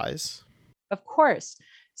it applies. Of course.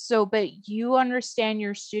 So, but you understand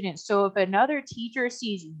your student. So if another teacher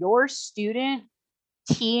sees your student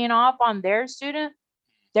teeing off on their student,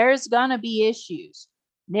 there's gonna be issues.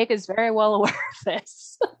 Nick is very well aware of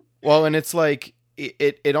this. Well, and it's like,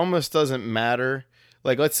 it almost doesn't matter.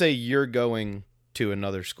 Like, let's say you're going to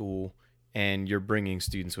another school and you're bringing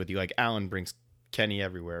students with you. Like Alan brings Kenny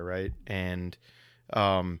everywhere, right? And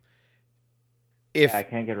if I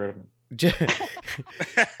can't get rid of him.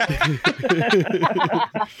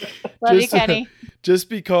 Love you, Kenny. Just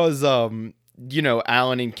because Alan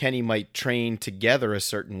and Kenny might train together a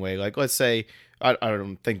certain way. Like, let's say, I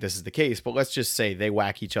don't think this is the case, but let's just say they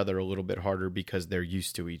whack each other a little bit harder because they're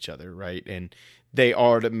used to each other, right? And they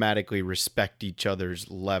automatically respect each other's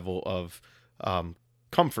level of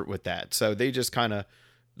comfort with that. So they just kind of,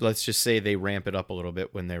 let's just say they ramp it up a little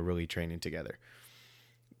bit when they're really training together.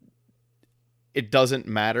 It doesn't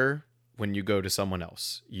matter when you go to someone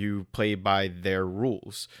else. You play by their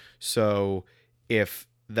rules. So if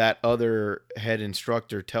that other head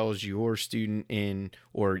instructor tells your student in,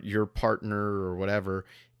 or your partner or whatever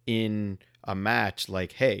in a match,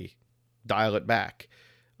 like, hey, dial it back,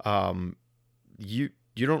 you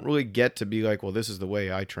don't really get to be like, well, this is the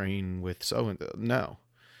way I train with so and so. No,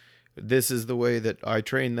 this is the way that I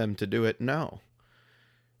train them to do it. No,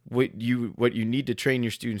 what you need to train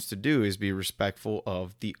your students to do is be respectful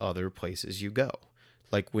of the other places you go.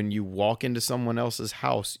 Like when you walk into someone else's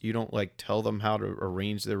house, you don't like tell them how to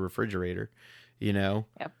arrange their refrigerator, you know?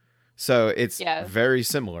 Yep. So it's Yeah. very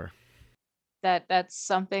similar. That's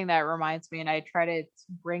something that reminds me, and I try to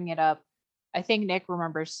bring it up. I think Nick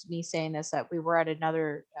remembers me saying this, that we were at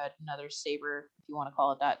another Saber, if you want to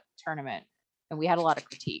call it that, tournament, and we had a lot of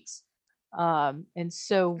critiques. And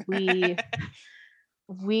so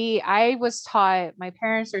I was taught, my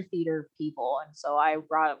parents are theater people, and so I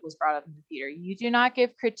was brought up in the theater. You do not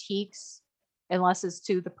give critiques unless it's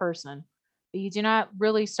to the person. But you do not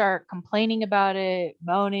really start complaining about it,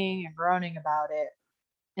 moaning and groaning about it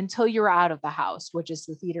until you're out of the house, which is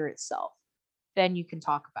the theater itself. Then you can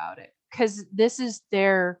talk about it, because this is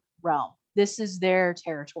their realm. This is their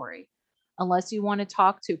territory. Unless you want to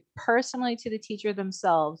talk to personally to the teacher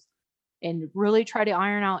themselves and really try to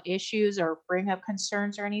iron out issues or bring up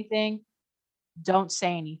concerns or anything, don't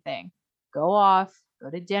say anything. Go off, go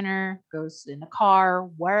to dinner, go in the car,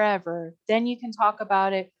 wherever. Then you can talk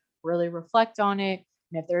about it, really reflect on it.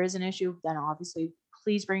 And if there is an issue, then obviously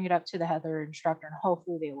please bring it up to the other instructor, and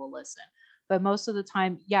hopefully they will listen. But most of the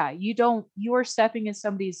time, yeah, you are stepping in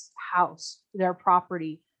somebody's house, their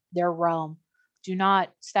property, their realm. Do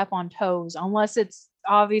not step on toes unless it's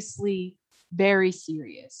obviously very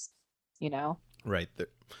serious, you know? Right.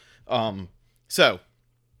 So,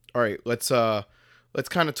 all right, let's kind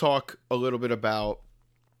of talk a little bit about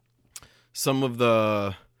some of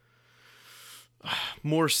the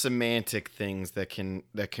more semantic things that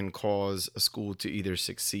can cause a school to either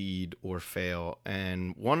succeed or fail.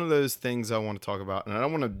 And one of those things I want to talk about, and I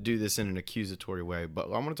don't want to do this in an accusatory way, but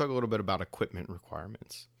I want to talk a little bit about equipment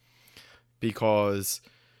requirements. Because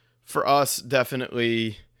for us,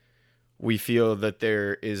 definitely, we feel that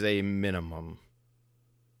there is a minimum,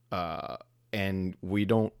 and we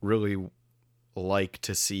don't really like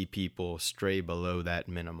to see people stray below that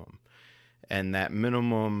minimum. And that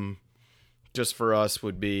minimum, just for us,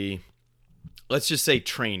 would be, let's just say,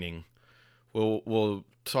 training. We'll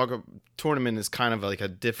talk. Tournament is kind of like a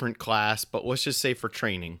different class, but let's just say for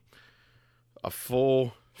training, a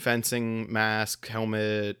full fencing mask,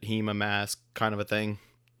 helmet, HEMA mask, kind of a thing.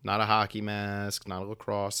 Not a hockey mask, not a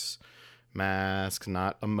lacrosse mask,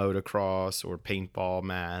 not a motocross or paintball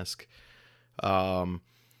mask.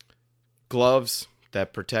 Gloves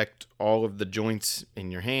that protect all of the joints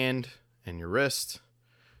in your hand and your wrist.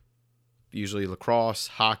 Usually lacrosse,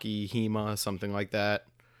 hockey, HEMA, something like that.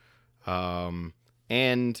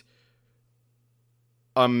 And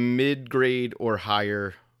a mid-grade or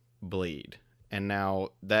higher blade. And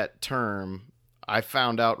now that term, I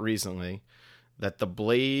found out recently that the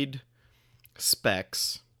blade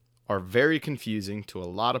specs are very confusing to a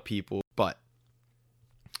lot of people. But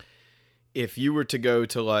if you were to go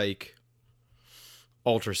to like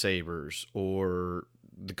Ultra Sabers or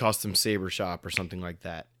the Custom Saber Shop or something like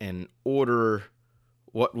that and order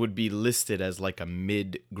what would be listed as like a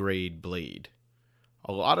mid-grade blade,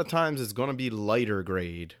 a lot of times it's going to be lighter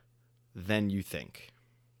grade than you think.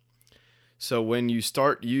 So when you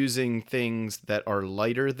start using things that are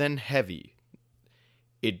lighter than heavy,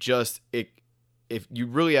 if you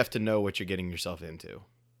really have to know what you're getting yourself into.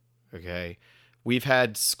 Okay? We've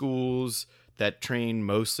had schools that train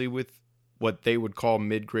mostly with what they would call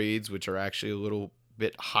mid-grades, which are actually a little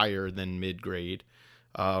bit higher than mid-grade.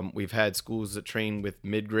 We've had schools that train with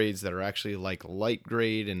mid-grades that are actually like light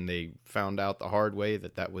grade, and they found out the hard way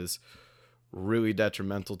that was really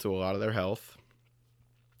detrimental to a lot of their health.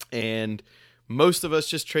 And most of us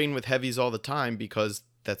just train with heavies all the time because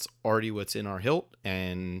that's already what's in our hilt,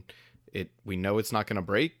 and we know it's not going to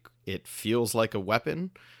break. It feels like a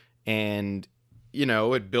weapon, and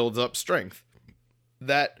it builds up strength.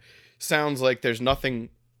 That sounds like there's nothing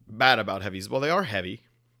bad about heavies. Well, they are heavy.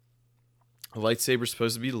 A lightsaber's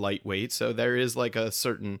supposed to be lightweight, so there is like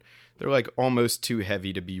they're like almost too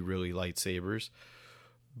heavy to be really lightsabers.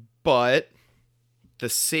 But the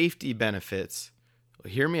safety benefits,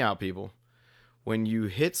 hear me out, people. When you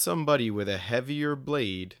hit somebody with a heavier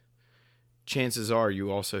blade, chances are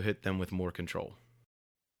you also hit them with more control.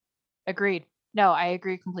 Agreed. No, I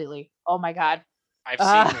agree completely. Oh my God. I've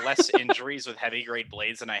seen less injuries with heavy grade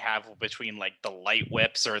blades than I have between like the light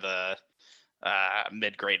whips or the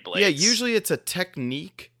mid-grade blades. Yeah, usually it's a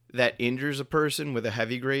technique that injures a person with a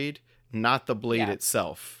heavy grade, not the blade Yeah.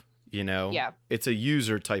 itself. You know, Yeah. it's a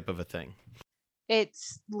user type of a thing.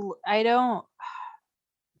 I don't,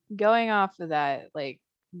 going off of that, like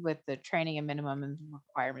with the training and minimum and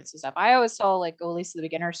requirements and stuff, I always tell like at least the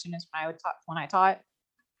beginner students when I taught,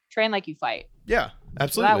 train like you fight. Yeah, So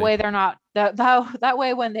absolutely. that way they're not that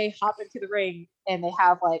way when they hop into the ring and they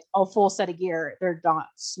have like a full set of gear, they're not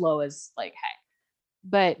slow as like heck.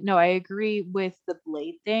 But no, I agree with the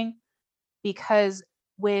blade thing, because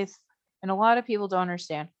and a lot of people don't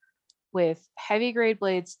understand, with heavy grade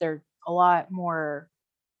blades, they're a lot more,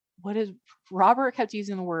 Robert kept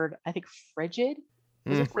using the word, I think, frigid.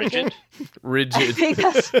 Was it frigid? Rigid.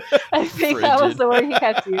 I think that was the word he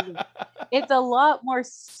kept using. It's a lot more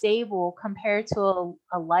stable compared to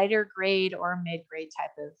a lighter grade or mid grade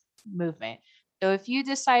type of movement. So if you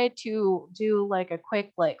decide to do like a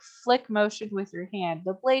quick like flick motion with your hand,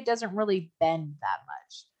 the blade doesn't really bend that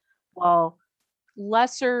much. Well,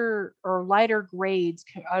 lesser or lighter grades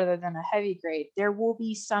other than a heavy grade, there will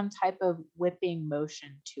be some type of whipping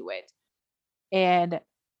motion to it. And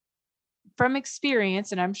from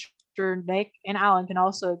experience, and I'm sure Nick and Alan can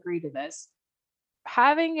also agree to this,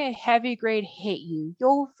 having a heavy grade hit you,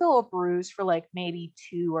 you'll feel a bruise for like maybe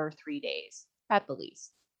 2 or 3 days at the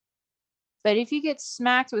least. But if you get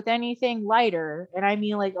smacked with anything lighter, and I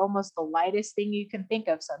mean like almost the lightest thing you can think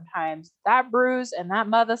of sometimes, that bruise and that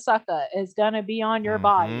mother sucker is going to be on your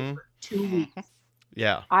body for 2 weeks.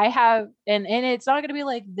 Yeah. I have, and it's not going to be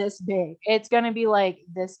like this big. It's going to be like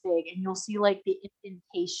this big, and you'll see like the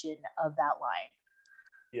indentation of that line.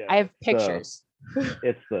 Yeah, I have pictures.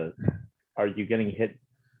 Are you getting hit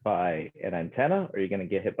by an antenna, or are you going to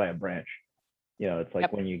get hit by a branch? You know, it's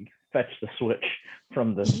like when you fetch the switch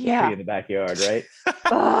from the tree in the backyard, right?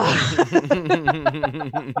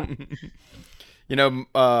 You know,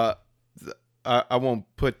 I won't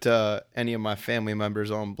put any of my family members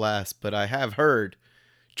on blast, but I have heard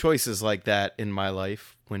choices like that in my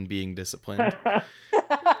life when being disciplined.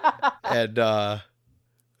 And I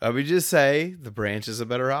would just say the branch is a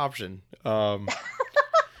better option.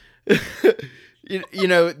 You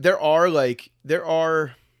know, there are I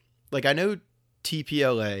know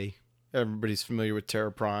TPLA, everybody's familiar with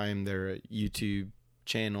Terra Prime. They're a YouTube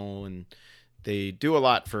channel, and they do a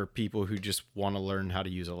lot for people who just want to learn how to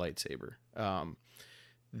use a lightsaber.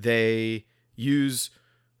 They use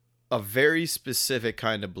a very specific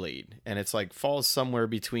kind of blade, and it's like falls somewhere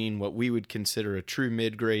between what we would consider a true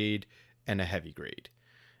mid grade and a heavy grade.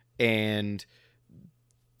 And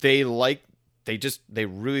they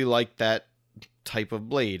really like that type of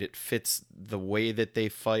blade. It fits the way that they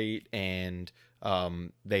fight, and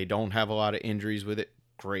they don't have a lot of injuries with it.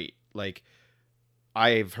 Great. Like,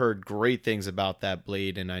 I've heard great things about that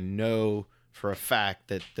blade, and I know for a fact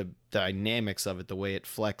that the dynamics of it, the way it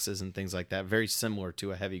flexes and things like that, very similar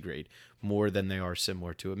to a heavy grade, more than they are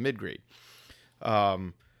similar to a mid grade.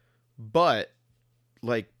 But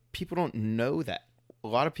like, people don't know that. A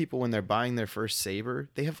lot of people, when they're buying their first saber,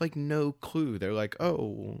 they have like no clue. They're like,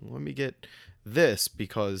 oh, let me get this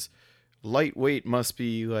because lightweight must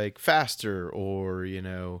be like faster, or, you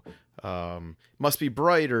know, must be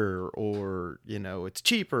brighter, or, you know, it's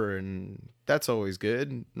cheaper, and that's always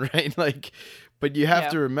good, right? Like, but you have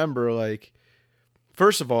to remember, like,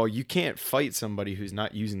 first of all, you can't fight somebody who's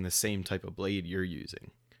not using the same type of blade you're using.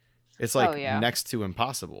 It's like next to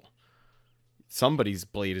impossible. Somebody's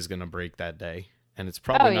blade is going to break that day, and it's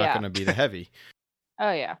probably not going to be the heavy.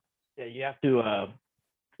 Oh yeah. Yeah, you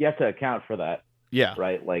have to account for that. Yeah.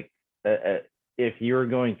 Right. Like, if you're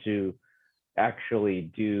going to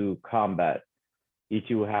actually do combat, you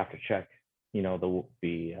do have to check, you know,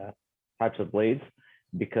 the types of blades,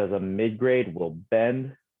 because a mid grade will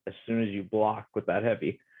bend as soon as you block with that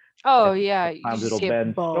heavy. Oh yeah. Sometimes it'll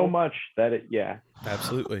bend so much that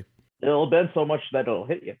Absolutely. It'll bend so much that it'll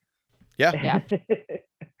hit you. Yeah.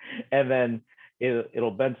 And then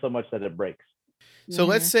it'll bend so much that it breaks. So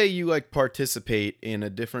let's say you like participate in a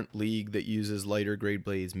different league that uses lighter grade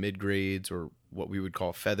blades, mid grades, or what we would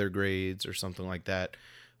call feather grades or something like that.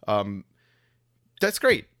 That's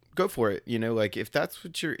great. Go for it. You know, like, if that's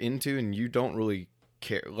what you're into and you don't really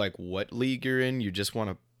care like what league you're in, you just want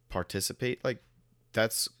to participate, like,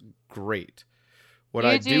 that's great. What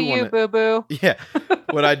I do want to, boo boo. Yeah.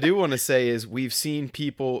 What I do want to say is we've seen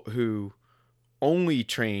people who only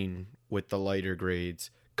train with the lighter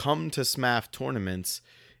grades come to SMAF tournaments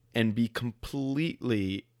and be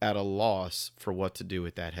completely at a loss for what to do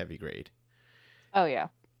with that heavy grade. Oh yeah.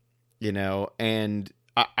 You know, and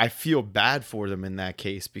I feel bad for them in that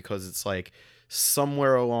case, because it's like,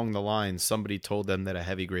 somewhere along the line, somebody told them that a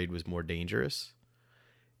heavy grade was more dangerous.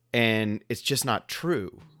 And it's just not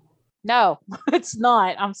true. No, it's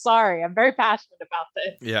not. I'm sorry. I'm very passionate about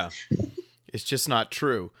this. Yeah. It's just not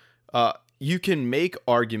true. You can make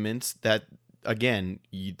arguments that, again,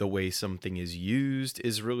 the way something is used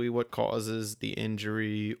is really what causes the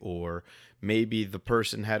injury, or maybe the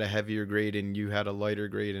person had a heavier grade and you had a lighter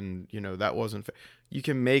grade and, that wasn't fair. You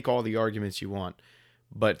can make all the arguments you want,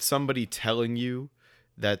 but somebody telling you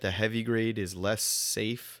that the heavy grade is less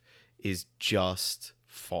safe is just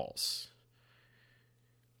false.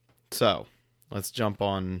 So let's jump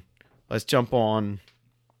on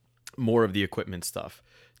more of the equipment stuff.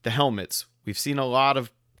 The helmets. We've seen a lot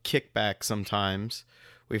of kickback sometimes.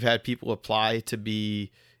 We've had people apply to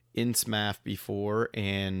be in SMAF before,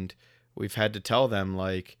 and we've had to tell them,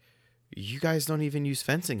 like, you guys don't even use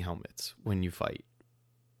fencing helmets when you fight.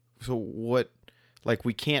 So what, like,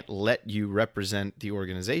 we can't let you represent the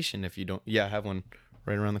organization if you don't. Yeah, I have one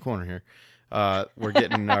right around the corner here. We're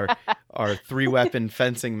getting our 3-weapon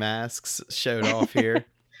fencing masks showed off here.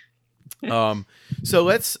 So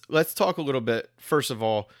let's talk a little bit, first of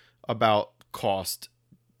all, about cost.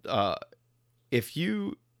 If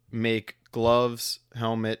you make gloves,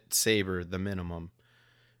 helmet, saber the minimum,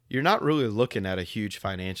 you're not really looking at a huge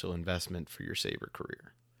financial investment for your saber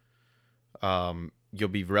career. You'll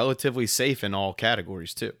be relatively safe in all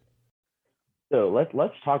categories too. So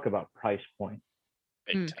let's talk about price point.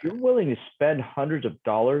 Big If time. you're willing to spend hundreds of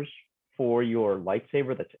dollars for your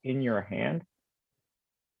lightsaber that's in your hand,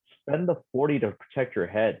 spend the 40 to protect your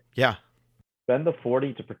head. Yeah. Spend the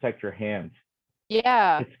 40 to protect your hands.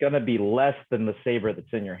 Yeah, It's going to be less than the saber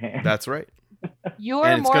that's in your hand. That's right. you're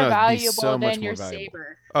And it's more gonna be valuable so much than more your valuable.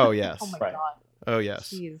 saber. Oh, yes. Oh my Right. god. Oh,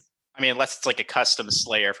 yes. Jeez. I mean, unless it's like a custom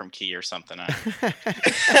Slayer from Key or something. Shut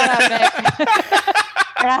up, Nick.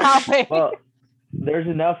 You're not helping. Well, there's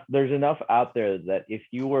enough out there that if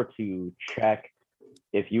you were to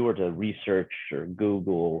research or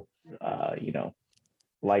Google,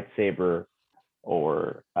 lightsaber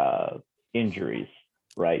or injuries,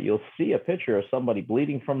 right? You'll see a picture of somebody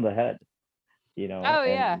bleeding from the head, Oh, and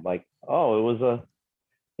yeah. like, oh, it was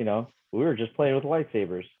we were just playing with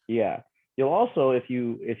lightsabers. Yeah. You'll also, if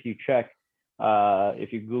you check,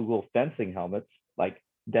 if you Google fencing helmets, like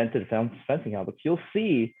dented fencing helmets, you'll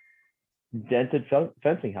see dented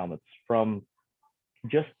fencing helmets from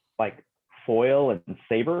just like foil and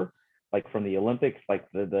saber, like from the Olympics, like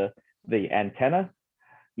the antenna,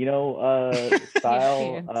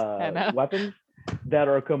 style Antenna. weapons that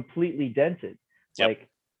are completely dented. Yep. Like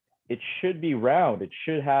it should be round. It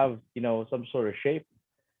should have, some sort of shape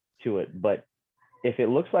to it. But if it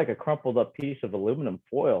looks like a crumpled up piece of aluminum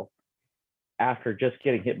foil after just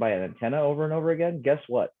getting hit by an antenna over and over again, guess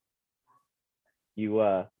what? You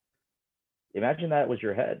imagine that was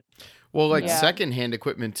your head. Well, like Yeah. secondhand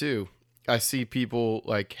equipment too. I see people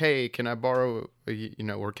like, hey, can I borrow,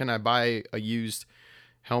 or can I buy a used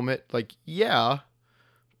helmet? Like, yeah,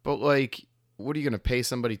 but like, what are you going to pay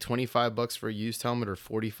somebody $25 for a used helmet or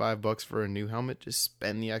 $45 for a new helmet? Just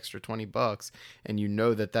spend the extra $20 and you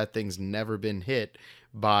know that thing's never been hit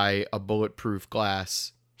by a bulletproof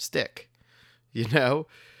glass stick,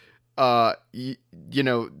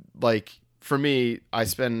 like for me, I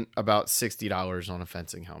spend about $60 on a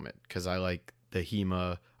fencing helmet because I like the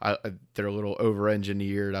HEMA. They're a little over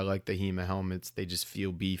engineered. I like the HEMA helmets. They just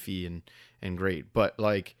feel beefy and great, but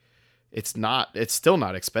like, it's still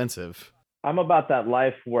not expensive. I'm about that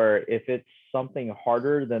life where if it's something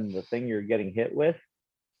harder than the thing you're getting hit with,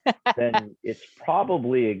 then it's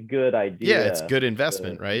probably a good idea. Yeah, it's good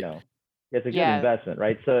investment, right? It's a good Yeah. investment,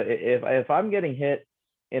 right? So if I'm getting hit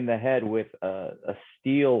in the head with a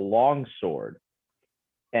steel longsword,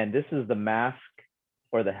 and this is the mask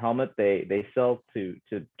or the helmet they sell to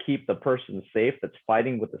keep the person safe that's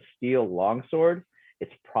fighting with a steel longsword,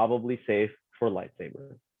 it's probably safe for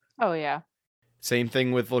lightsaber. Oh yeah. Same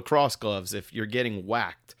thing with lacrosse gloves. If you're getting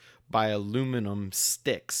whacked by aluminum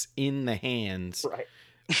sticks in the hands Right.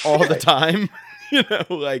 all the time,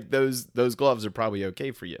 like those gloves are probably okay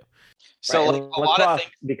for you. So Right, like and a lot of lacrosse,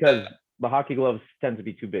 things. because the hockey gloves tend to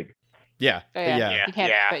be too big. Yeah. Oh, yeah. Yeah. You can't.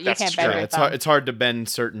 Yeah, but you that's can't true. bend Yeah, your it's hard. thumb. It's hard to bend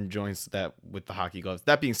certain joints with the hockey gloves.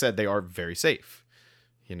 That being said, they are very safe.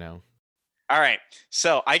 All right.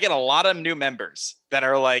 So I get a lot of new members that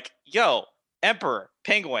are like, yo, Emperor,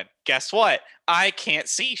 Penguin, guess what? I can't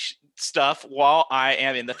see stuff while I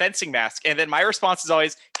am in the fencing mask. And then my response is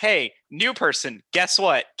always, hey, new person, guess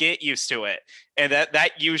what? Get used to it. And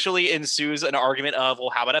that usually ensues an argument of,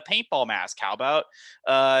 well, how about a paintball mask? How about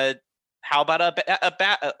I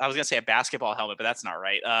was going to say a basketball helmet, but that's not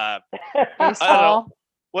right. Baseball.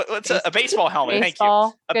 What's a baseball helmet?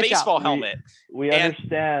 Baseball. Thank you. A Good job. baseball helmet. We And-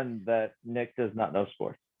 understand that Nick does not know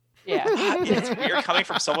sports. Yeah. It's weird coming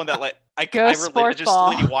from someone that like Go sports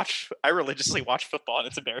ball. I religiously watch football, and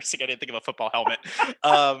it's embarrassing. I didn't think of a football helmet.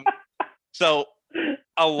 So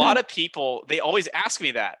a lot of people, they always ask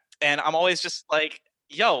me that, and I'm always just like,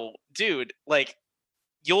 "Yo, dude, like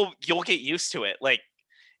you'll get used to it." Like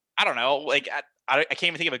I don't know, like I can't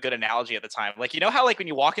even think of a good analogy at the time. Like, you know how like when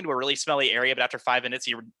you walk into a really smelly area, but after 5 minutes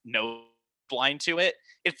you're nose blind to it?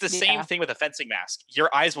 It's the same Yeah. thing with a fencing mask.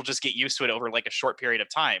 Your eyes will just get used to it over like a short period of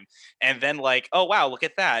time. And then like, oh wow, look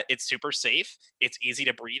at that. It's super safe. It's easy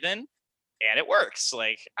to breathe in and it works.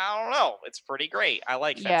 Like, I don't know. It's pretty great. I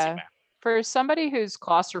like fencing Yeah. masks. For somebody who's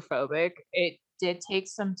claustrophobic, it did take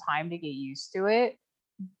some time to get used to it.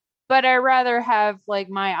 But I'd rather have like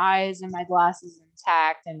my eyes and my glasses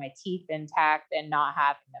intact and my teeth intact than not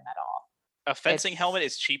having them at all. A fencing It's- helmet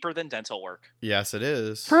is cheaper than dental work. Yes, it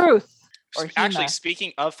is. Truth. Or Actually, HEMA.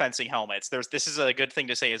 speaking of fencing helmets, this is a good thing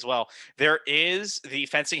to say as well. There is the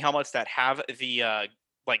fencing helmets that have the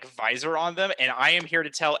like visor on them, and I am here to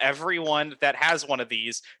tell everyone that has one of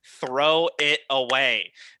these, throw it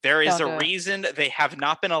away. There is Don't a do it. reason they have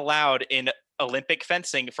not been allowed in Olympic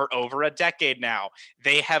fencing for over a decade now.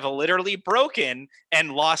 They have literally broken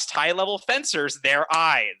and lost high-level fencers their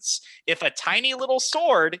eyes. If a tiny little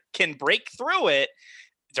sword can break through it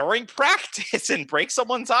during practice and break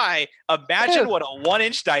someone's eye, imagine Ew. what a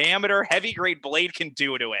 1-inch diameter heavy grade blade can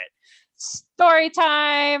do to it. Story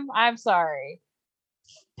time. I'm sorry.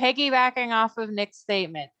 Piggybacking off of Nick's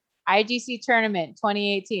statement, IGC tournament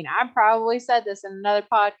 2018. I probably said this in another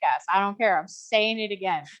podcast. I don't care. I'm saying it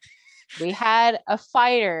again. We had a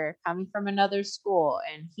fighter coming from another school,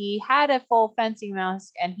 and he had a full fencing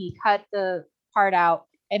mask, and he cut the part out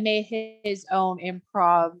and made his own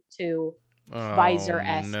impromptu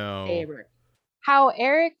visor-esque no. saber. How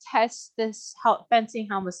Eric tests this fencing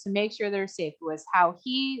helmets to make sure they're safe was how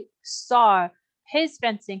he saw his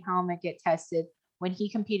fencing helmet get tested when he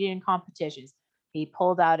competed in competitions. He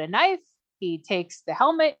pulled out a knife, he takes the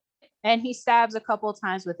helmet, and he stabs a couple of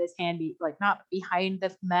times with his hand, like not behind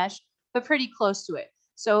the mesh, but pretty close to it.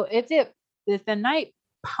 So if the knife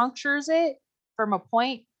punctures it from a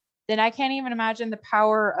point, then I can't even imagine the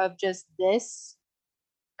power of just this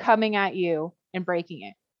coming at you and breaking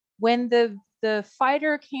it. When the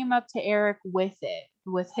fighter came up to Eric with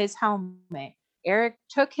his helmet, Eric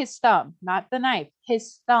took his thumb, not the knife,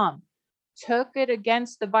 his thumb, took it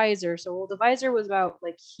against the visor. So the visor was about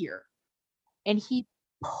like here, and he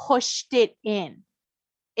pushed it in.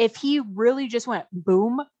 If he really just went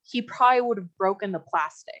boom, he probably would have broken the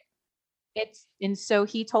plastic. And so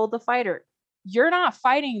he told the fighter, "You're not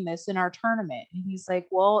fighting this in our tournament." And he's like,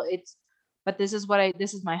 "Well, but this is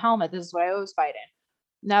my helmet. This is what I always fight in."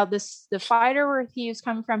 Now the fighter where he was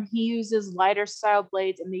coming from, he uses lighter style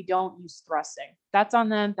blades, and they don't use thrusting. That's on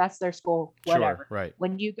them. That's their school. Whatever. Sure, right.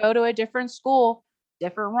 When you go to a different school,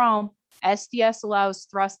 different realm, SDS allows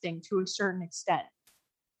thrusting to a certain extent.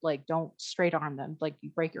 Like, don't straight arm them. Like,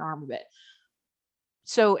 you break your arm a bit.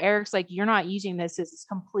 So Eric's like, "You're not using this. This is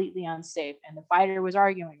completely unsafe." And the fighter was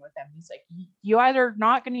arguing with him. He's like, "You either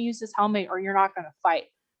not going to use this helmet or you're not going to fight.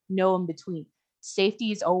 No in between.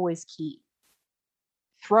 Safety is always key.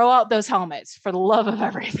 Throw out those helmets for the love of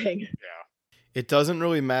everything." It doesn't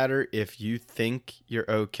really matter if you think you're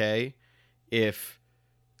okay. If,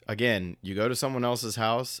 again, you go to someone else's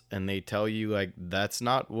house and they tell you, like, that's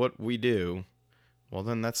not what we do, well,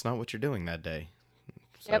 then that's not what you're doing that day.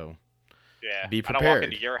 So, Yeah. Be I don't walk prepared.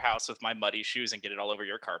 into your house with my muddy shoes and get it all over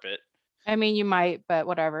your carpet. I mean, you might, but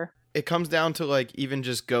whatever. it comes down to, like, even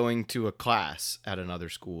just going to a class at another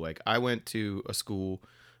school. Like, I went to a school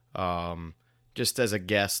just as a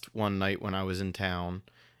guest one night when I was in town,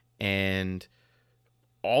 and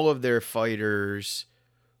all of their fighters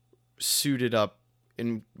suited up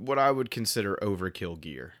in what I would consider overkill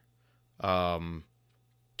gear.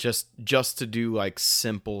 Just to do, like,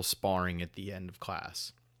 simple sparring at the end of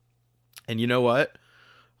class. And you know what?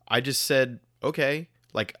 I just said, okay,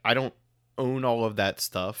 like, I don't own all of that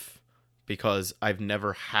stuff because I've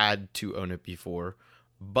never had to own it before,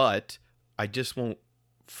 but I just won't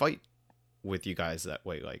fight with you guys that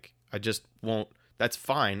way. Like, I just won't. That's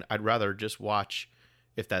fine. I'd rather just watch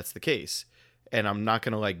if that's the case. And I'm not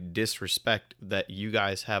going to, like, disrespect that you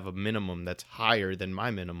guys have a minimum that's higher than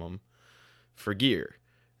my minimum for gear.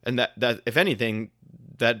 And that if anything,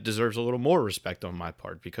 that deserves a little more respect on my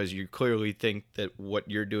part, because you clearly think that what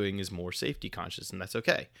you're doing is more safety conscious, and that's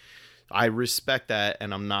okay. I respect that,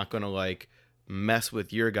 and I'm not going to, like, mess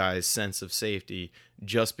with your guys' sense of safety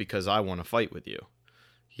just because I want to fight with you.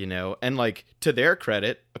 You know? And, like, to their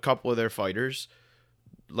credit, a couple of their fighters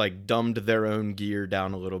like dumbed their own gear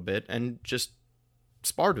down a little bit and just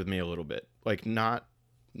sparred with me a little bit. Like, not,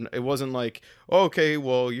 it wasn't like, oh, okay,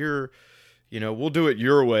 well, we'll do it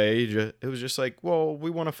your way. It was just like, well, we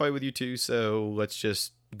want to fight with you too, so let's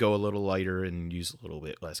just go a little lighter and use a little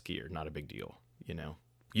bit less gear. Not a big deal,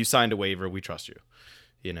 You signed a waiver, we trust you,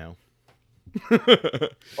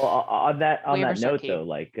 Well, on that Waivers are note, key. though,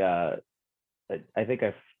 like I think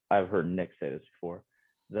I've heard Nick say this before.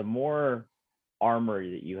 The more armor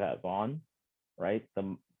that you have on, right,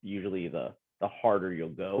 usually the harder you'll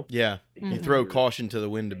go. Yeah, you Mhm. throw caution to the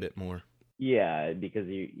wind a bit more. Yeah, because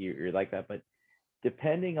you're like that. But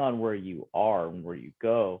depending on where you are and where you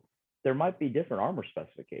go, there might be different armor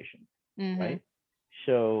specifications, Mhm. right?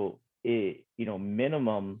 So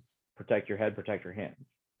minimum protect your head, protect your hands.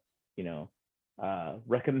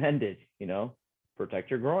 Recommended, protect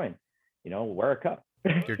your groin. Wear a cup.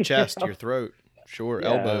 Your chest, your throat, sure,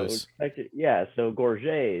 Yeah, elbows. So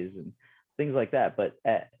gorgets and things like that. But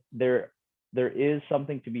there is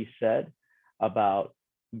something to be said about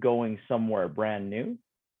going somewhere brand new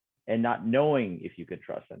and not knowing if you could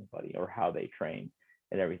trust anybody or how they train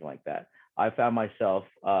and everything like that. I found myself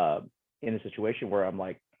in a situation where I'm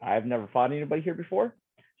like, I've never fought anybody here before,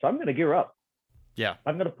 so I'm going to gear up. Yeah.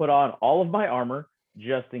 I'm going to put on all of my armor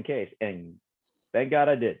just in case. And thank God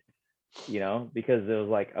I did, because it was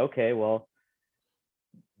like, okay, well,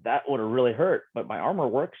 that would have really hurt, but my armor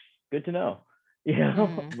works. Good to know,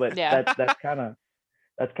 But Yeah. that's kind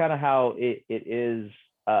of how it is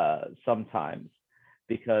sometimes,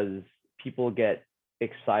 because people get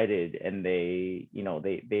excited and they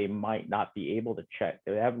might not be able to check.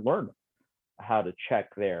 They haven't learned how to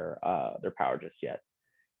check their power just yet,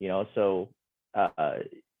 So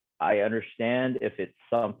I understand if it's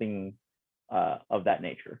something of that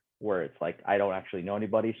nature where it's like, I don't actually know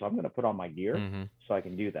anybody, so I'm going to put on my gear so I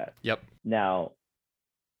can do that. Yep. Now,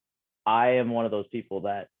 I am one of those people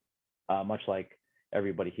that, much like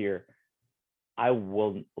everybody here, I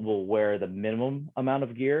will wear the minimum amount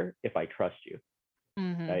of gear if I trust you.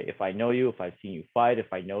 Mhm. Right? If I know you, if I've seen you fight,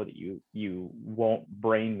 if I know that you won't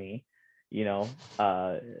brain me, and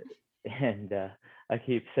I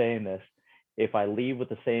keep saying this, if I leave with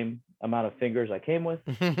the same amount of fingers I came with,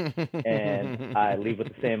 and I leave with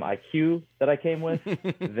the same IQ that I came with,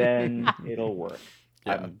 then it'll work.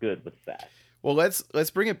 Yeah. I'm good with that. Well,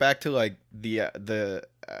 let's bring it back to like the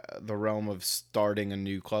realm of starting a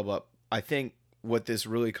new club up. I think what this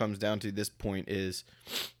really comes down to this point is,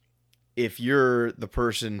 if you're the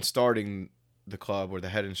person starting the club or the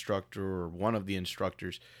head instructor or one of the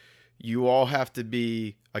instructors, you all have to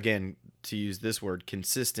be, again, to use this word,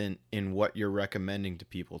 consistent in what you're recommending to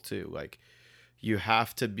people too. Like, you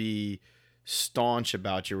have to be staunch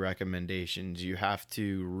about your recommendations. You have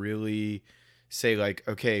to really say like,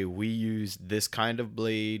 okay, we use this kind of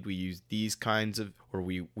blade, we use these kinds of, or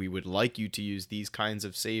we would like you to use these kinds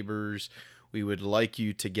of sabers. We would like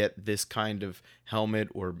you to get this kind of helmet,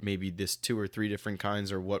 or maybe this 2 or 3 different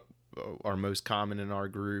kinds are what are most common in our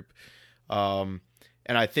group.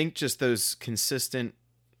 And I think just those consistent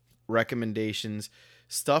recommendations,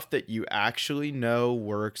 stuff that you actually know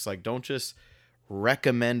works. Like, don't just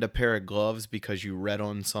recommend a pair of gloves because you read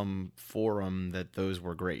on some forum that those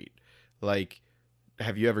were great. Like,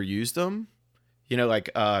 have you ever used them? Like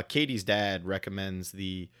Katie's dad recommends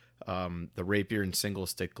the rapier and single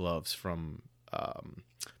stick gloves from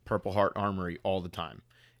Purple Heart Armory all the time,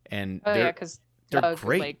 and Oh yeah, because they're Doug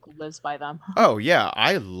great. like lives by them. Oh yeah,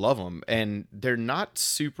 I love them, and they're not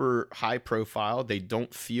super high profile. They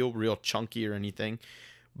don't feel real chunky or anything,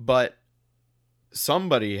 but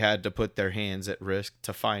somebody had to put their hands at risk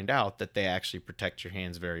to find out that they actually protect your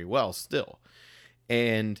hands very well still.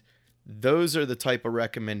 And those are the type of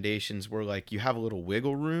recommendations where like you have a little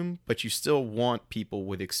wiggle room, but you still want people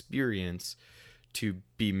with experience to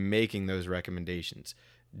be making those recommendations.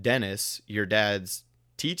 Dennis, your dad's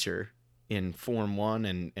teacher in Form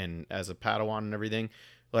 1 and as a Padawan and everything,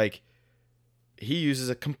 like, he uses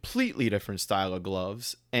a completely different style of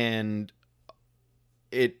gloves, and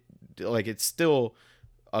it's still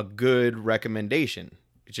a good recommendation.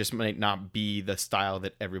 It just might not be the style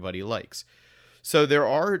that everybody likes. So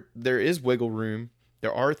there is wiggle room.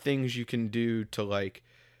 There are things you can do to like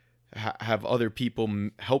have other people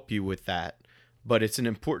help you with that, but it's an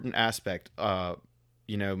important aspect.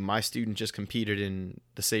 My student just competed in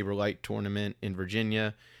the Saber Light tournament in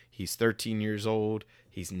Virginia. He's 13 years old.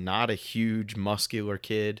 He's not a huge muscular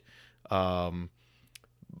kid.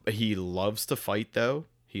 He loves to fight though.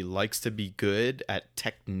 He likes to be good at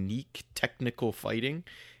technical fighting.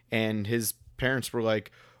 And his parents were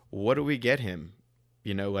like, what do we get him?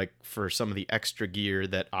 you know, like for some of the extra gear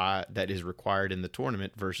that is required in the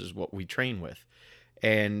tournament versus what we train with.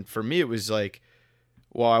 And for me, it was like,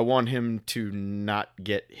 well, I want him to not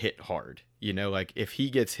get hit hard. You know, like if he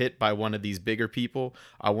gets hit by one of these bigger people,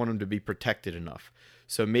 I want him to be protected enough.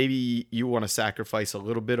 So maybe you want to sacrifice a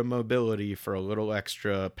little bit of mobility for a little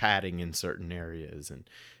extra padding in certain areas. And,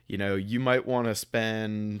 you know, you might want to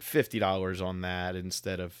spend $50 on that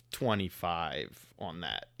instead of 25 on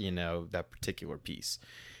that, you know, that particular piece.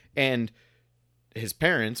 And his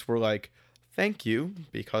parents were like, thank you,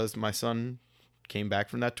 because my son came back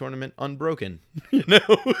from that tournament unbroken, you know?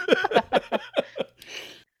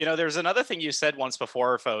 You know, there's another thing you said once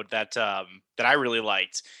before, Fode, that that I really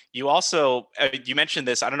liked. You also you mentioned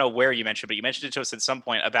this. I don't know where you mentioned, but you mentioned it to us at some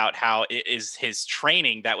point about how it is his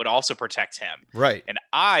training that would also protect him. Right. And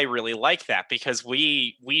I really like that, because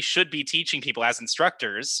we should be teaching people as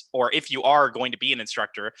instructors, or if you are going to be an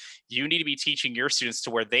instructor, you need to be teaching your students to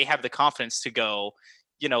where they have the confidence to go,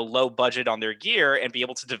 you know, low budget on their gear and be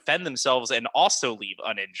able to defend themselves and also leave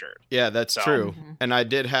uninjured. Yeah, that's So- true. Mhm. And I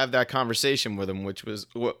did have that conversation with him, which was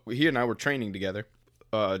what he and I were training together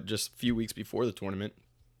just a few weeks before the tournament.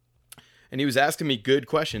 And he was asking me good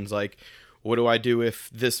questions like, what do I do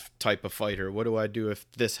if this type of fighter? What do I do if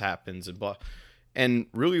this happens? And blah. And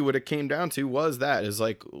really what it came down to was that is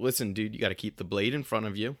like, listen, dude, you got to keep the blade in front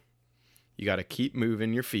of you. You got to keep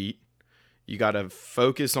moving your feet. You got to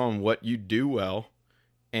focus on what you do well.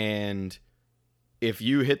 And if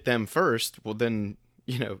you hit them first, well, then,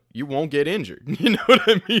 you know, you won't get injured. You know what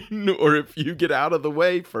I mean? Or if you get out of the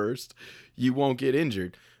way first, you won't get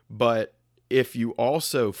injured. But if you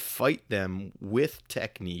also fight them with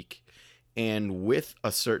technique and with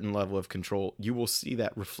a certain level of control, you will see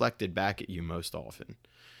that reflected back at you most often.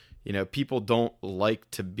 You know, people don't like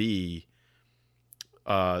to be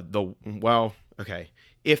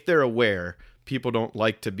if they're aware, people don't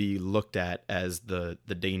like to be looked at as the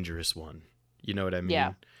dangerous one. You know what I mean?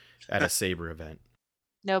 Yeah. At a saber event.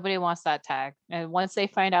 Nobody wants that tag. And once they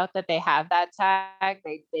find out that they have that tag,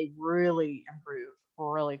 they really improve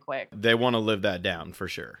really quick. They want to live that down for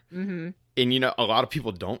sure. Mm-hmm. And, you know, a lot of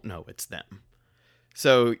people don't know it's them.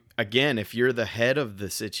 So, again, if you're the head of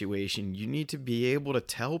the situation, you need to be able to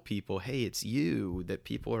tell people, hey, it's you that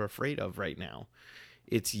people are afraid of right now.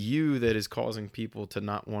 It's you that is causing people to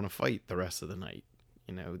not want to fight the rest of the night.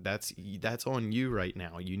 You know, that's on you right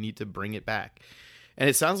now. You need to bring it back. And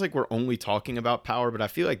it sounds like we're only talking about power, but I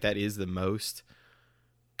feel like that is the most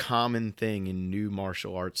common thing in new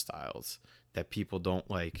martial arts styles that people don't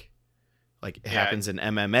like. Like it happens in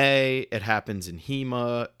MMA, it happens in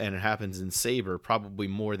HEMA, and it happens in Saber probably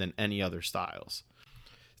more than any other styles.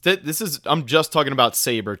 I'm just talking about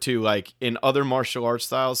Saber too. Like in other martial arts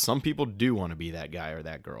styles, some people do want to be that guy or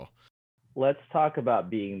that girl. Let's talk about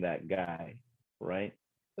being that guy, right?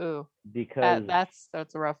 Ooh, Because that's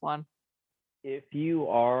a rough one. if you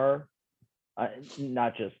are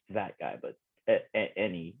not just that guy, but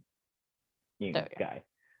any guy,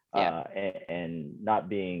 Yeah. and not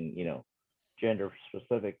being, you know, gender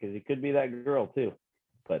specific, because it could be that girl too,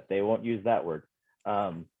 but they won't use that word.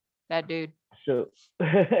 That dude. So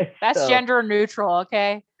That's so, gender neutral,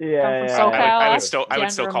 okay? Yeah, from yeah, I SoCal.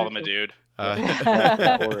 would still Gender call him a neutral.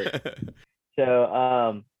 dude.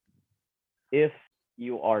 So if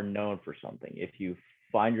you are known for something, if you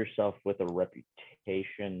find yourself with a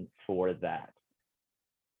reputation for that,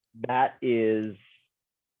 that is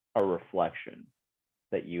a reflection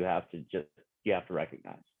that you have to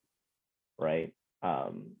recognize, right?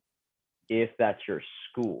 If that's your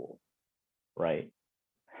school, right?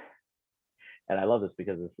 And I love this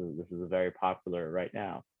because this is very popular right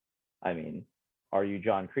now. I mean, are you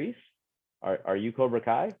John Kreese? Are you Cobra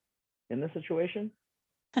Kai in this situation?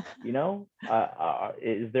 You know,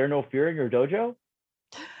 is there no fear in your dojo?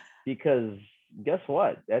 Because guess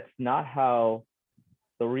what? That's not how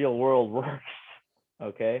the real world works.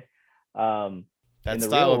 Okay. That in the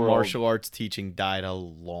style real of world, martial arts teaching died a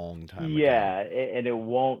long time ago. yeah, and it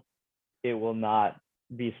will not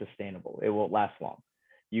be sustainable. It won't last long.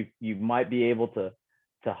 You might be able to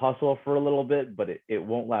hustle for a little bit, but it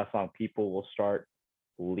won't last long. People will start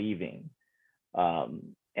leaving.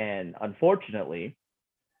 And unfortunately,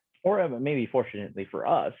 or maybe fortunately for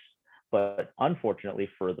us, but unfortunately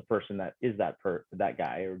for the person that is that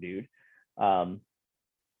guy or dude,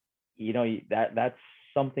 you know, that's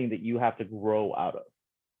something that you have to grow out of.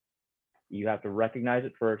 You have to recognize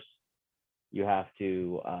it first. You have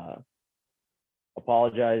to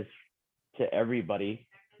apologize to everybody,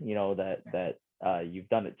 you know, that you've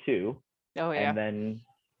done it to. Oh yeah. And then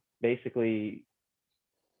basically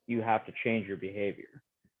you have to change your behavior,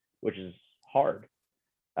 which is hard.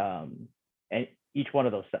 And each one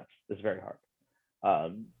of those steps is very hard.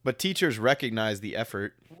 But teachers recognize the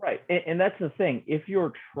effort. Right. And that's the thing. If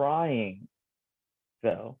you're trying,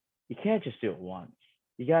 though, you can't just do it once.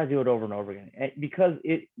 You got to do it over and over again, because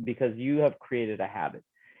you have created a habit.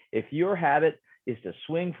 If your habit is to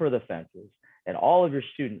swing for the fences, and all of your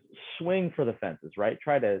students swing for the fences, right?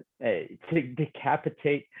 Try to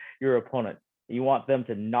decapitate your opponent. You want them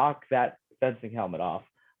to knock that fencing helmet off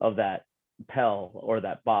of that Pell or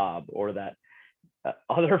that Bob or that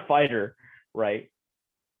other fighter, right?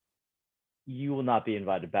 You will not be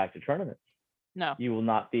invited back to tournaments. No. You will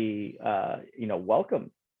not be,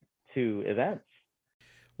 welcome to events.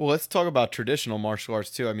 Well, let's talk about traditional martial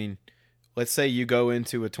arts too. I mean, let's say you go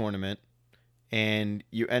into a tournament and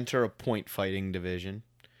you enter a point fighting division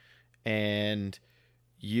and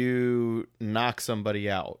you knock somebody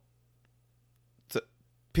out. So,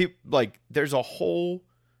 there's a whole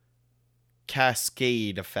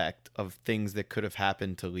cascade effect of things that could have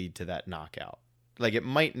happened to lead to that knockout. Like, it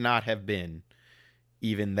might not have been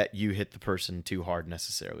even that you hit the person too hard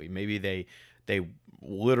necessarily. Maybe they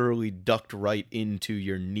literally ducked right into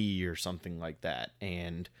your knee or something like that,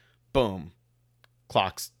 and boom,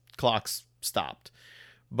 clocks stopped.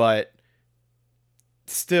 But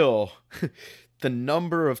still, the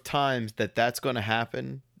number of times that's going to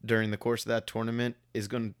happen during the course of that tournament is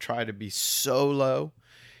going to try to be so low,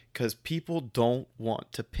 because people don't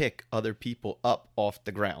want to pick other people up off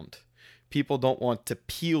the ground. People don't want to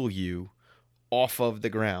peel you off of the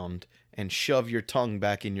ground and shove your tongue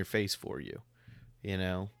back in your face for you, you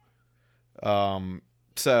know?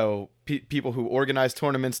 So people who organize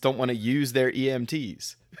tournaments don't want to use their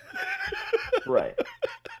EMTs. Right.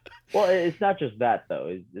 Well, it's not just that,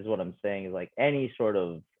 though, is what I'm saying. Is like any sort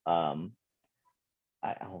of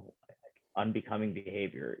unbecoming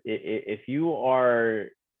behavior. If you're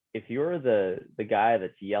the guy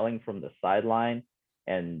that's yelling from the sideline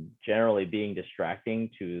and generally being distracting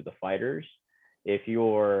to the fighters, if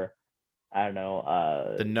you're, I don't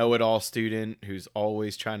know, the know-it-all student who's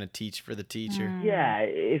always trying to teach for the teacher. Yeah,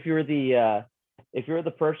 if you're the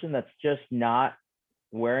person that's just not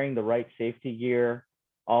wearing the right safety gear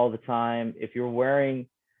all the time, if you're wearing,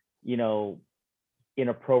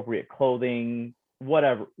 inappropriate clothing,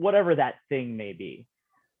 whatever that thing may be,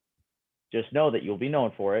 just know that you'll be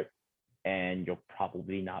known for it, and you'll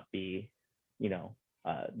probably not be,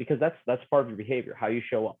 because that's part of your behavior, how you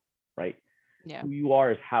show up, right? Yeah. Who you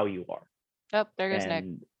are is how you are. Oh, there goes Nick.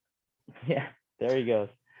 Yeah, there he goes.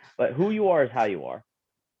 But who you are is how you are.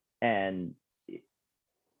 And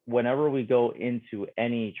whenever we go into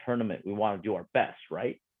any tournament, we want to do our best,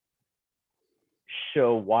 right?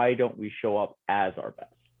 So why don't we show up as our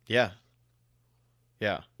best? Yeah.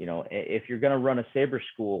 Yeah. If you're going to run a saber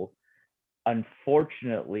school,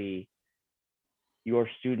 unfortunately, your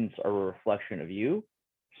students are a reflection of you.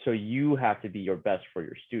 So you have to be your best for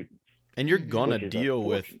your students. And you're going to deal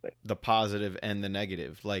with the positive and the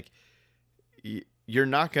negative. Like, you're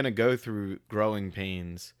not going to go through growing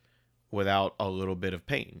pains without a little bit of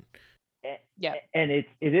pain. Yeah. And it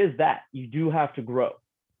is that you do have to grow.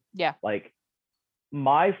 Yeah. Like,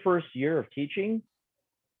 my first year of teaching,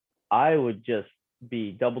 I would just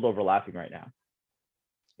be doubled over laughing right now,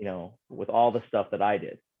 with all the stuff that I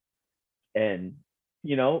did. And,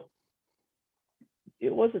 it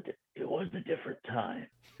was a different time.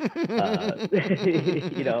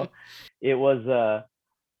 It was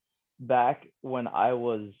back when I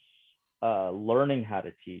was learning how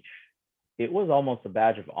to teach. It was almost a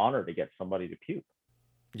badge of honor to get somebody to puke.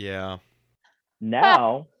 Yeah.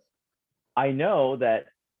 Now I know that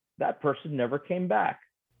person never came back.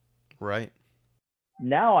 Right.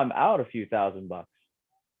 Now I'm out a few $1,000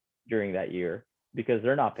 during that year because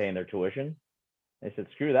they're not paying their tuition. They said,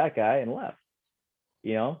 screw that guy, and left.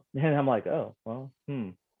 And I'm like, oh, well,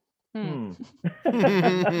 That's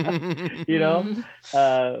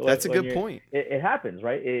a good point. It happens,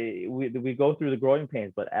 right? We go through the growing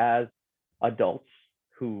pains, but as adults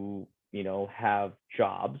who, have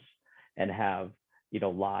jobs and have,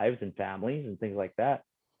 lives and families and things like that,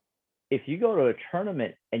 if you go to a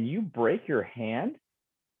tournament and you break your hand,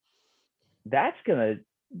 that's going to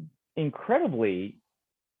incredibly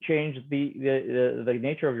change the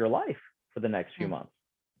nature of your life for the next few months.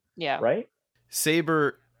 Yeah. Right?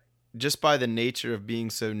 Saber, just by the nature of being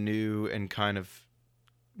so new and kind of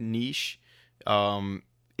niche,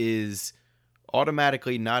 is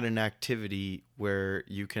automatically not an activity where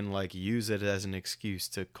you can use it as an excuse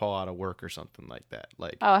to call out of work or something like that.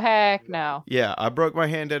 Like, oh heck no. Yeah, I broke my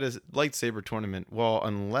hand at a lightsaber tournament. Well,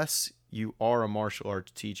 unless you are a martial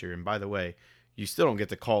arts teacher, and by the way, you still don't get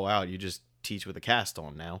to call out. You just teach with a cast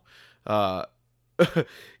on now.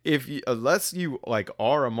 if you, unless you like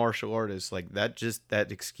are a martial artist, like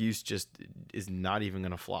that excuse just is not even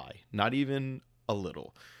gonna fly, not even a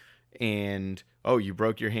little. And oh, you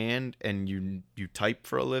broke your hand and you type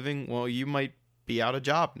for a living, well, you might be out of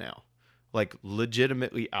job now, like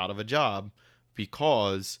legitimately out of a job,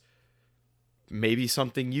 because maybe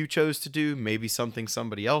something you chose to do, maybe something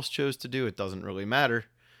somebody else chose to do, it doesn't really matter.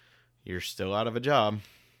 You're still out of a job.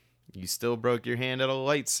 You still broke your hand at a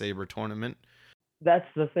lightsaber tournament. That's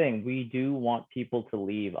the thing. We do want people to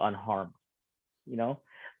leave unharmed. You know,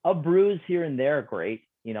 a bruise here and there, great.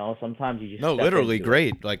 You know, sometimes you just No, step literally into it.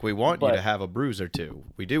 great. Like, we want you to But have a bruise or two.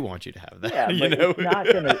 We do want you to have that. yeah, you but know? it's not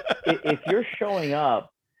gonna. If you're showing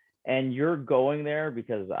up and you're going there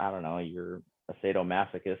because I don't know, you're a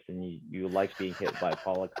sadomasochist and you like being hit by a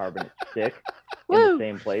polycarbonate stick in the Woo!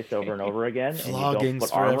 same place over and over again, and you don't Floggings put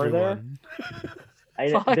for armor there. everyone.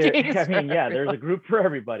 Floggings I mean, for yeah, there's a group for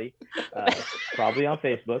everybody, probably on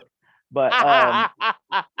Facebook. But I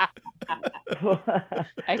what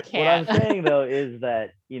can't. I'm saying though is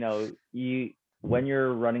that you when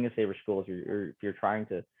you're running a saber school, if you're trying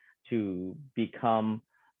to become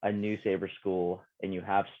a new saber school and you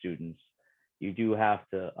have students, you do have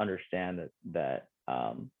to understand that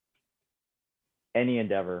any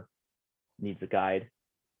endeavor needs a guide,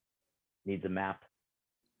 needs a map,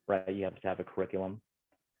 right? You have to have a curriculum.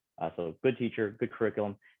 So good teacher, good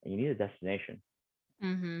curriculum, and you need a destination.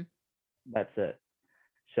 Mm-hmm. That's it.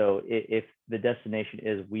 So if the destination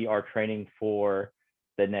is we are training for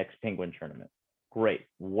the next penguin tournament, great.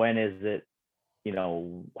 When is it?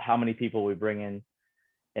 How many people we bring in?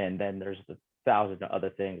 And then there's the 1,000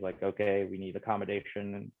 other things like, okay, we need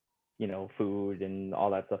accommodation and, food and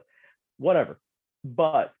all that stuff, whatever.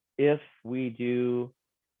 But if we do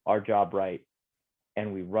our job right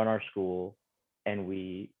and we run our school and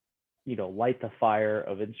we, light the fire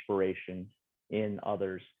of inspiration in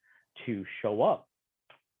others to show up,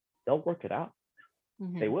 they'll work it out.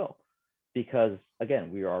 Mm-hmm. They will, because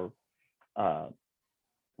again,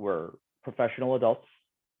 we're professional adults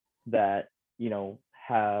that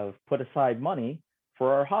have put aside money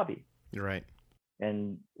for our hobby. You're right.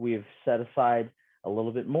 And we've set aside a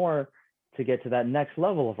little bit more to get to that next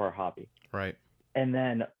level of our hobby. Right. And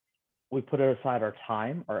then we put aside our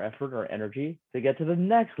time, our effort, our energy to get to the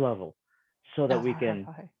next level, so that we can,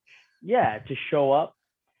 to show up,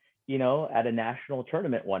 at a national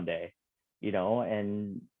tournament one day,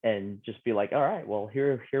 and just be like, all right, well,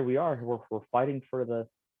 here we are. We're fighting for the,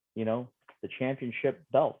 the championship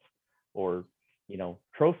belt, or,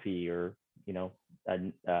 trophy, or,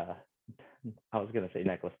 I was gonna say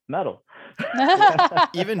necklace, medal.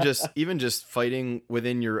 even just fighting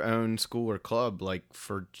within your own school or club, like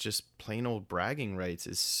for just plain old bragging rights,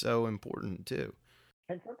 is so important too.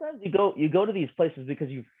 And sometimes you go to these places because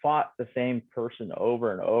you fought the same person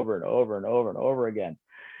over and over and over and over and over again,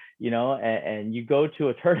 and you go to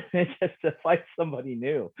a tournament just to fight somebody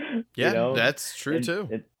new. Yeah, that's true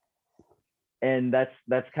too. And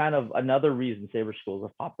that's kind of another reason saber schools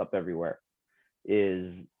have popped up everywhere,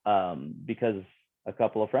 is because a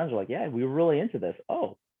couple of friends are like, yeah, we were really into this.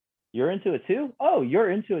 Oh, you're into it too? Oh, you're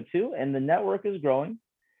into it too? And the network is growing.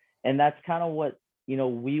 And that's kind of what,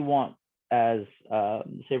 we want as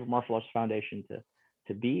Saber Martial Arts Foundation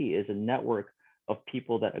to be, is a network of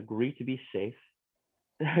people that agree to be safe,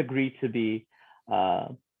 agree to be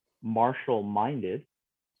martial minded,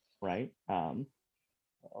 right?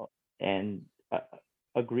 And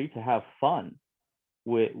agree to have fun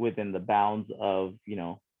within the bounds of,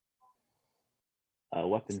 a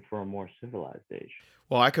weapon for a more civilized age.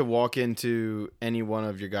 Well, I could walk into any one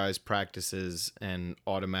of your guys' practices and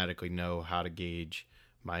automatically know how to gauge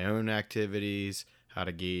my own activities, how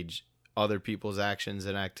to gauge other people's actions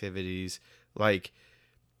and activities. Like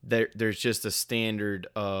there's just a standard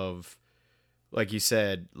of, like you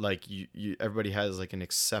said, like you everybody has like an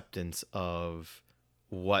acceptance of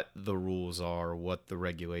what the rules are, what the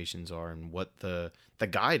regulations are, and what the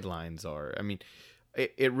guidelines are. I mean,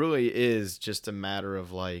 it really is just a matter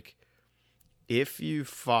of like, if you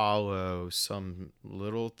follow some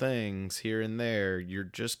little things here and there, you're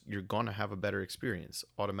going to have a better experience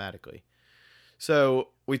automatically. So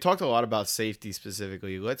we talked a lot about safety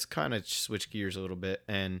specifically. Let's kind of switch gears a little bit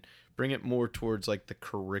and bring it more towards like the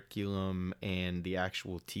curriculum and the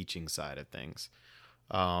actual teaching side of things.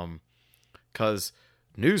 Because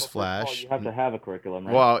newsflash, you have to have a curriculum,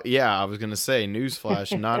 right? Well, yeah, I was going to say,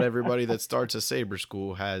 newsflash, not everybody that starts a saber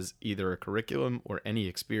school has either a curriculum or any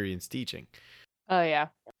experience teaching. Oh, yeah.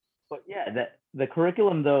 But yeah, the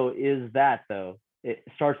curriculum, though, it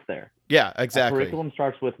starts there. Yeah, exactly. A curriculum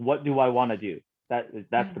starts with, what do I want to do?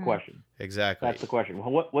 That's the Mhm. question. Exactly. That's the question.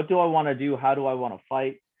 What do I want to do? How do I want to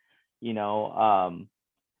fight? You know,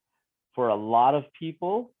 for a lot of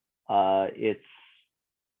people, it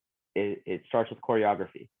starts with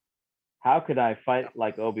choreography. How could I fight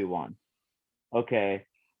like Obi-Wan? Okay,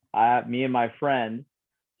 me and my friend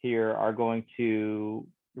here are going to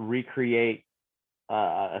recreate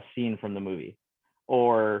a scene from the movie,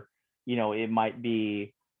 or it might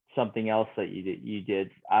be something else that you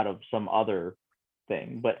did out of some other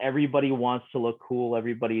thing. But everybody wants to look cool.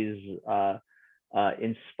 Everybody's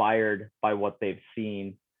inspired by what they've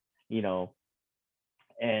seen, you know,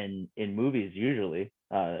 and in movies usually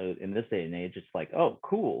in this day and age, it's like, oh,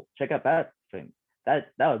 cool, check out that thing.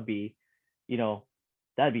 That would be,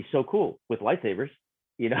 that'd be so cool with lightsabers,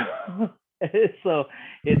 you know. So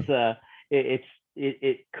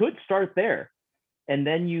it could start there, and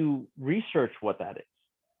then you research what that is.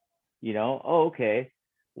 Oh, okay.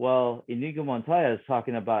 Well, Inigo Montoya is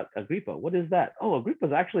talking about Agrippa. What is that? Oh, Agrippa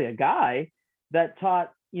is actually a guy that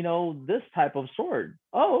taught, this type of sword.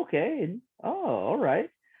 Oh, okay. And, oh, all right.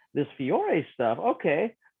 This Fiore stuff.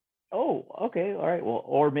 Okay. Oh, okay. All right. Well,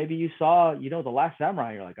 or maybe you saw, The Last Samurai.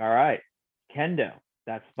 And you're like, all right, Kendo.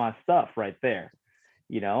 That's my stuff right there.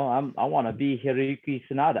 I want to be Hiroyuki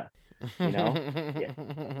Sanada. Yeah.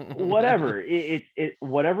 Whatever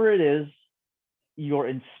whatever it is you're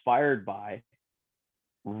inspired by,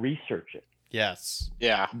 research it. Yes.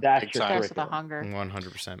 Yeah. That's your Starts with the curriculum. hunger.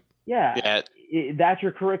 100%. Yeah. That's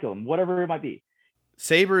your curriculum, whatever it might be.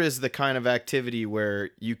 Saber is the kind of activity where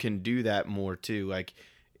you can do that more too. Like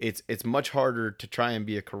it's much harder to try and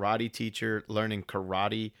be a karate teacher learning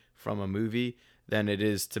karate from a movie than it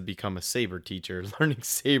is to become a saber teacher learning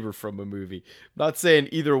saber from a movie. I'm not saying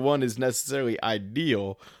either one is necessarily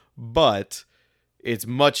ideal, but it's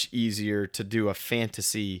much easier to do a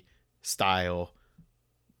fantasy style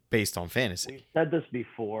based on fantasy. We've said this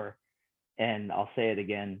before, and I'll say it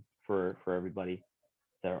again for everybody.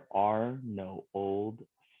 There are no old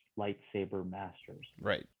lightsaber masters.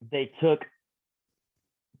 Right. They took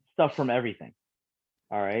stuff from everything,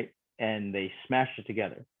 all right, and they smashed it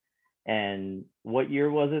together. And what year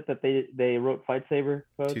was it that they wrote Fight Saber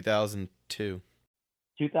Code? 2002.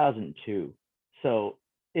 2002. So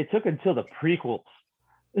it took until the prequels.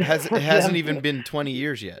 It hasn't even been 20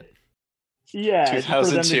 years yet. Yeah,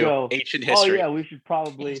 2002, go, ancient history. Oh yeah, we should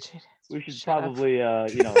probably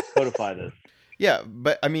codify this. Yeah,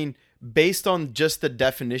 but I mean, based on just the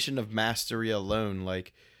definition of mastery alone,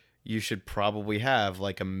 like you should probably have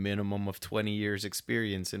like a minimum of 20 years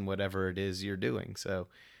experience in whatever it is you're doing. So,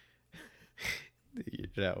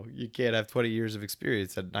 you can't have 20 years of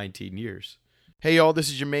experience at 19 years. Hey, y'all, this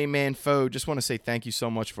is your main man, Foe. Just want to say thank you so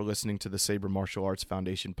much for listening to the Saber Martial Arts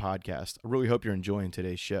Foundation podcast. I really hope you're enjoying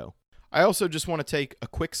today's show. I also just want to take a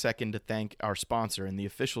quick second to thank our sponsor and the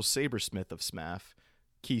official sabersmith of SMAF,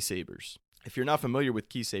 Key Sabers. If you're not familiar with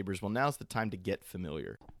Key Sabers, well, now's the time to get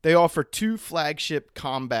familiar. They offer 2 flagship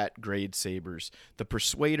combat grade sabers, the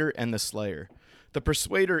Persuader and the Slayer. The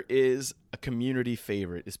Persuader is a community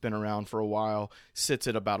favorite. It's been around for a while, sits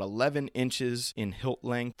at about 11 inches in hilt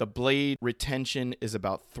length. The blade retention is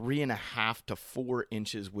about 3.5 to 4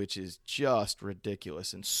 inches, which is just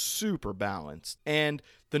ridiculous and super balanced. And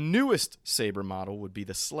the newest saber model would be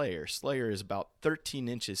the Slayer. Slayer is about 13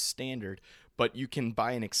 inches standard, but you can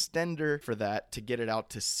buy an extender for that to get it out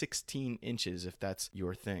to 16 inches if that's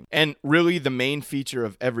your thing. And really, the main feature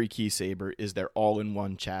of every Key Saber is their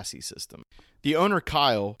all-in-one chassis system. The owner,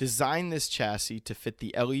 Kyle, designed this chassis to fit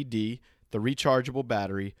the LED, the rechargeable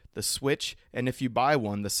battery, the switch, and if you buy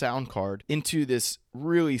one, the sound card, into this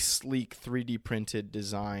really sleek 3D printed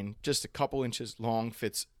design, just a couple inches long,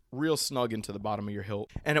 fits real snug into the bottom of your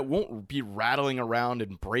hilt, and it won't be rattling around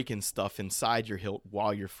and breaking stuff inside your hilt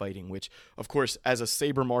while you're fighting, which, of course, as a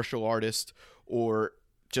saber martial artist or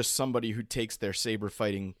just somebody who takes their saber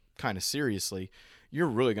fighting kind of seriously, you're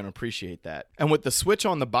really going to appreciate that. And with the switch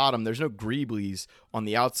on the bottom, there's no greeblies on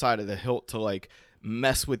the outside of the hilt to like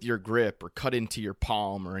mess with your grip or cut into your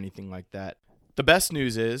palm or anything like that. The best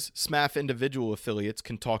news is SMAF individual affiliates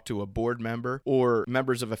can talk to a board member, or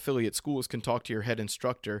members of affiliate schools can talk to your head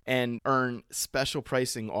instructor and earn special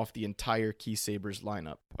pricing off the entire Key Sabers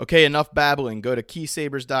lineup. Okay, enough babbling. Go to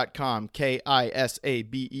keysabers.com,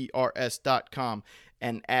 KISABERS.com,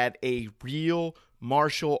 and add a real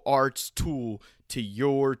martial arts tool to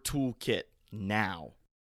your toolkit now.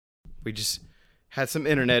 We just had some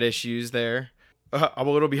internet issues there. I'm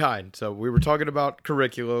a little behind. So we were talking about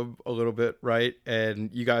curriculum a little bit, right? And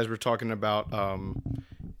you guys were talking about,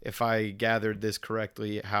 if I gathered this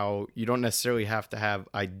correctly, how you don't necessarily have to have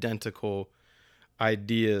identical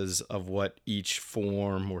ideas of what each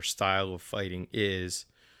form or style of fighting is.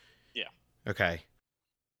 Yeah. Okay.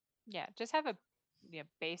 Yeah, just have a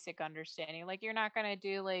basic understanding. Like you're not gonna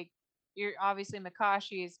do like you're obviously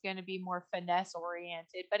Makashi is gonna be more finesse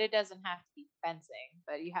oriented, but it doesn't have to be fencing.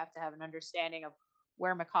 But you have to have an understanding of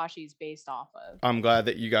where Makashi is based off of. I'm glad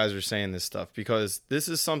that you guys are saying this stuff because this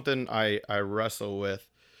is something I wrestle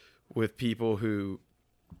with people who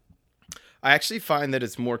I actually find that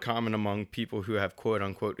it's more common among people who have quote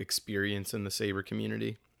unquote experience in the saber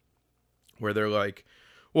community where they're like,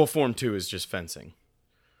 well, Form 2 is just fencing.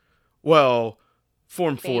 Well,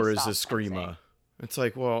 Form 4 Based is a off fencing. Screama. It's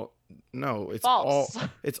like, well, no, it's False.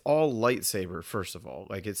 all lightsaber, first of all.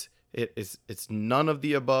 Like it's none of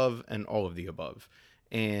the above and all of the above.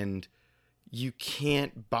 And you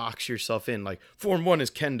can't box yourself in like Form 1 is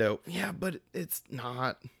kendo. Yeah, but it's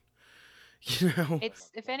not. You know? It's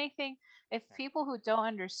if anything, if people who don't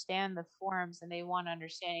understand the forms and they want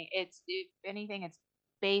understanding, it's if anything, it's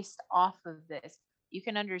based off of this. You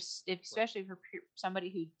can understand, especially for somebody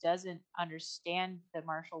who doesn't understand the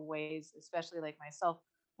martial ways, especially like myself.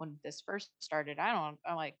 When this first started, I'm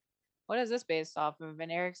like, what is this based off of?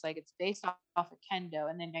 And Eric's like, it's based off of kendo.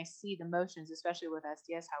 And then I see the motions, especially with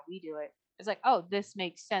SDS, how we do it. It's like, oh, this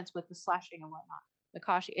makes sense with the slashing and whatnot.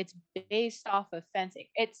 Makashi, it's based off of fencing.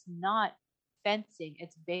 It's not fencing.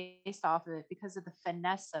 It's based off of it because of the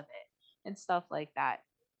finesse of it and stuff like that.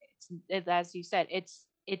 As you said, it's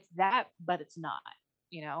that, but it's not.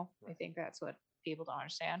 I think that's what people don't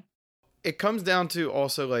understand. It comes down to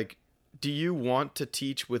also like, do you want to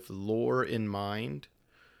teach with lore in mind?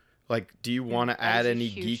 Like, do you want to That add is a any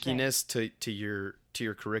huge thing. geekiness to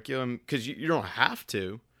your curriculum? Because you don't have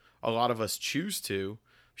to. A lot of us choose to.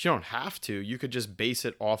 But you don't have to. You could just base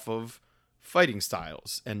it off of fighting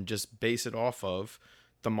styles and just base it off of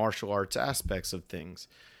the martial arts aspects of things.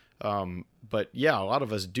 But yeah, a lot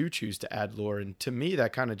of us do choose to add lore, and to me,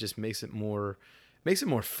 that kind of just makes it more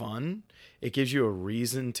fun. It gives you a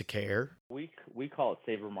reason to care. We call it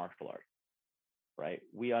saber martial arts, right?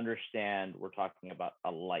 We understand we're talking about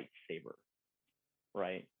a lightsaber,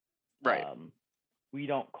 right? Right. We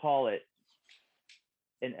don't call it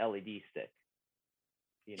an LED stick.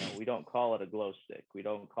 We don't call it a glow stick. We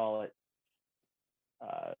don't call it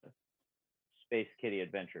Space Kitty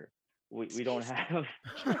Adventure. We don't have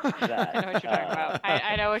that. I know what you're talking about.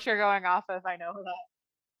 I know what you're going off of. I know that.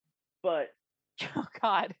 But Oh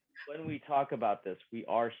God. when we talk about this, we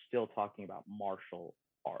are still talking about martial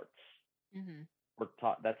arts. Mm-hmm.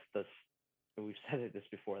 We've said this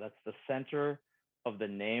before. That's the center of the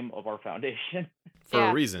name of our foundation. For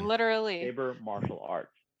a reason. Literally. Saber martial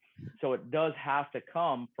arts. So it does have to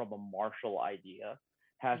come from a martial idea.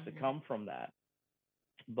 Has to come from that.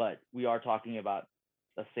 But we are talking about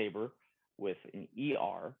a saber with an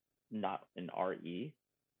ER, not an RE,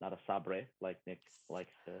 not a sabre like Nick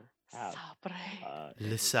likes to have. Sabre.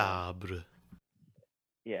 Le sabre.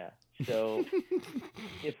 Yeah. So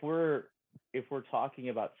if we're talking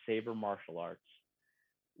about saber martial arts,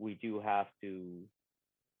 we do have to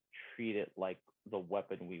treat it like the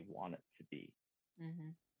weapon we want it to be.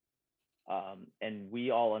 And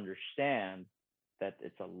we all understand that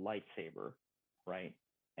it's a lightsaber, right?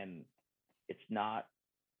 And it's not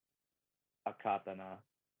a katana,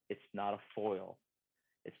 it's not a foil,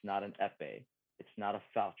 it's not an epee, it's not a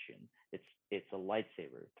falchion. It's a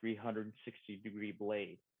lightsaber, 360-degree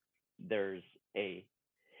blade. There's a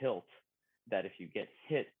hilt that if you get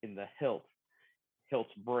hit in the hilts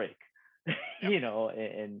break. In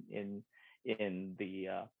the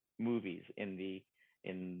movies, in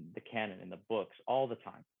the canon, in the books, all the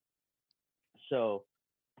time. So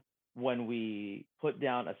when we put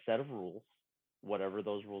down a set of rules, whatever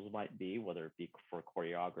those rules might be, whether it be for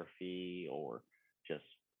choreography or just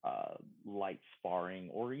light sparring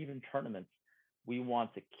or even tournaments, we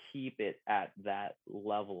want to keep it at that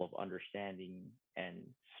level of understanding and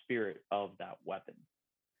spirit of that weapon.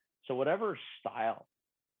 So whatever style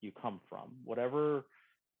you come from, whatever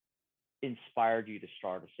inspired you to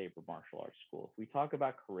start a saber martial arts school, if we talk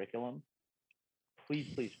about curriculum,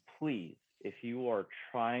 please, if you are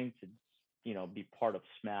trying to, be part of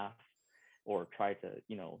SMAF or try to,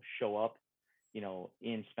 show up,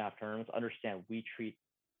 in SMAF tournaments, understand we treat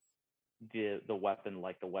the weapon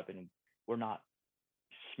like the weapon. We're not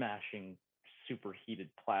smashing superheated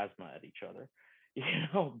plasma at each other,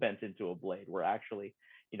 bent into a blade. We're actually,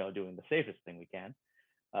 doing the safest thing we can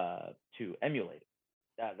to emulate it.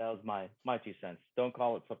 That was my 2 cents. Don't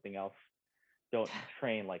call it something else. Don't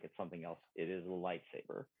train like it's something else. It is a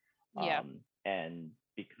lightsaber. Yeah. And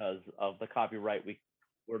because of the copyright,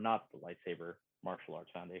 we're not the lightsaber Martial Arts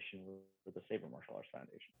Foundation or the Saber Martial Arts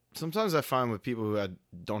Foundation. Sometimes I find with people who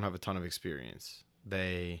don't have a ton of experience,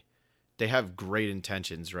 they have great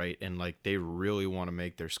intentions, right? And like they really want to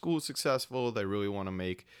make their school successful. They really want to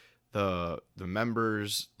make the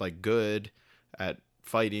members like good at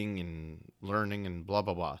fighting and learning and blah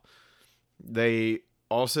blah blah. They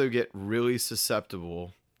also get really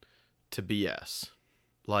susceptible to BS,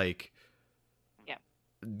 like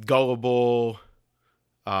gullible.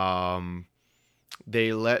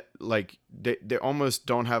 They almost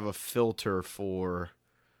don't have a filter for,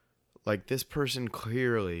 like, this person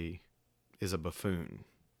clearly is a buffoon,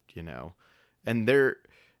 you know, and they're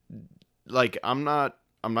like, I'm not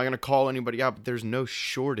going to call anybody out, but there's no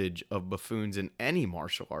shortage of buffoons in any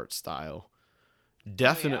martial arts style.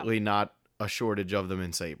 Definitely not a shortage of them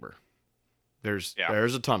in Saber. There's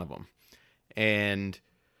a ton of them. And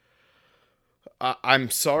I'm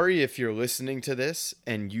sorry if you're listening to this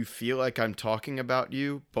and you feel like I'm talking about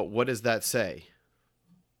you, but what does that say?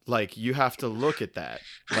 Like, you have to look at that.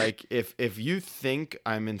 Like, if you think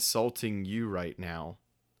I'm insulting you right now,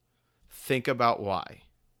 think about why.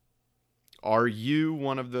 Are you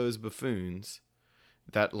one of those buffoons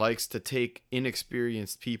that likes to take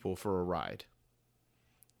inexperienced people for a ride?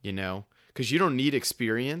 You know? Because you don't need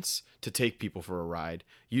experience to take people for a ride.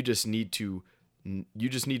 You just need to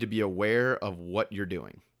be aware of what you're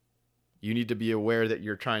doing. You need to be aware that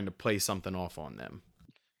you're trying to play something off on them.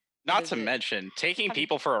 Not to mention, taking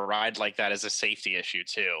people for a ride like that is a safety issue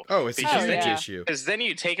too. Oh, it's a huge issue. Because then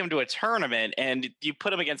you take them to a tournament and you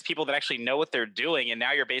put them against people that actually know what they're doing, and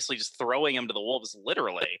now you're basically just throwing them to the wolves,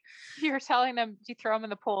 literally. You're telling them to throw them in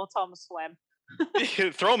the pool, tell them to swim.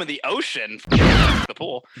 You throw them in the ocean, the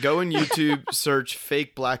pool. Go on YouTube, search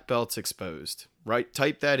fake black belts exposed. Right,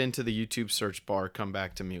 type that into the YouTube search bar. Come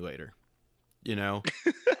back to me later. You know,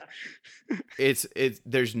 it's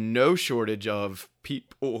there's no shortage of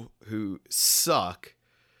people who suck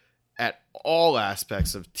at all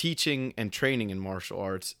aspects of teaching and training in martial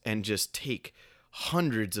arts, and just take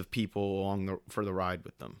hundreds of people along for the ride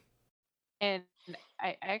with them. And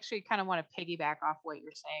I actually kind of want to piggyback off what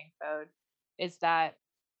you're saying, Bode, is that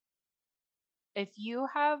if you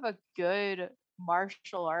have a good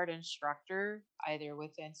martial art instructor, either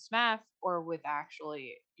within SMAF or with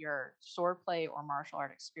actually your swordplay or martial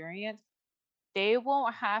art experience, they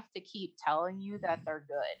won't have to keep telling you that they're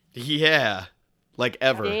good. Yeah, like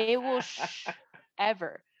ever. They will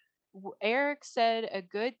ever. Eric said a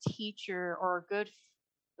good teacher or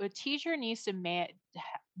a teacher needs to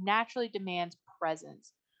naturally demands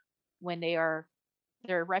presence when their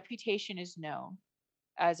reputation is known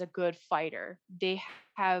as a good fighter. They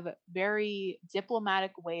have very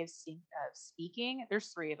diplomatic ways of speaking. There's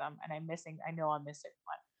 3 of them, and I'm missing one,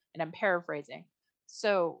 and I'm paraphrasing.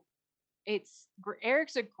 So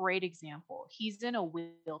Eric's a great example. He's in a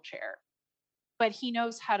wheelchair, but he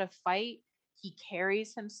knows how to fight. He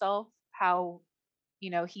carries himself how,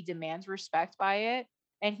 he demands respect by it.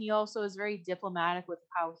 And he also is very diplomatic with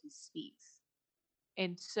how he speaks.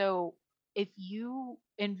 And so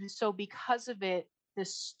because of it, the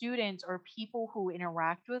students or people who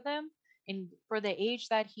interact with him, and for the age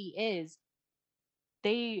that he is,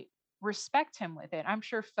 they respect him with it. I'm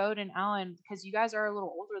sure Fode and Alan, because you guys are a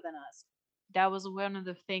little older than us, that was one of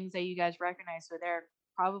the things that you guys recognized with Eric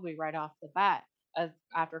probably right off the bat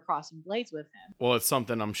after crossing blades with him. Well, it's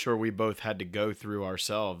something I'm sure we both had to go through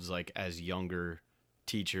ourselves, like as younger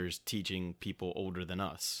teachers teaching people older than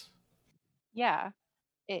us. Yeah,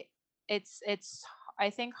 it's I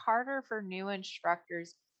think harder for new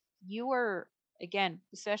instructors. You are, again,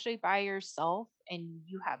 especially by yourself, and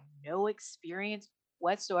you have no experience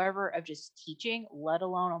whatsoever of just teaching, let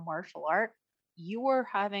alone a martial art. You are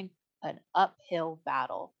having an uphill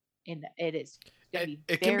battle, and it is going to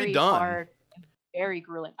be very hard, and very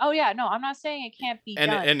grueling. Oh yeah, no, I'm not saying it can't be done,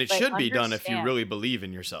 and it should be done if you really believe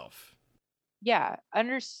in yourself. Yeah,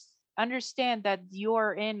 understand that you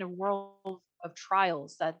are in a world of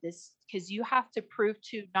trials, because you have to prove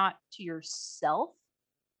to not to yourself,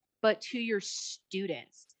 but to your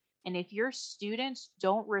students. And if your students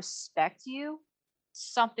don't respect you,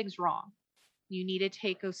 something's wrong. You need to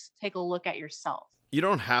take a look at yourself. You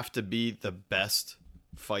don't have to be the best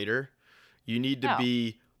fighter. You need to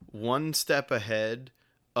be one step ahead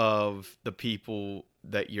of the people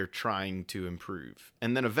that you're trying to improve.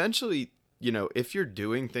 And then eventually, if you're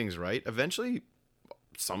doing things right, eventually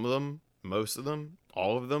some of them, most of them,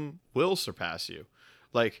 all of them will surpass you.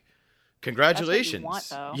 Like, congratulations.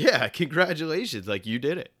 That's what you want, though. Yeah, congratulations. Like, you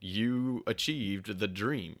did it. You achieved the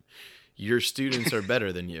dream. Your students are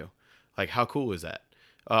better than you. Like, how cool is that?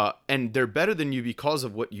 And they're better than you because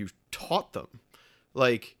of what you taught them.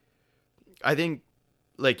 Like, I think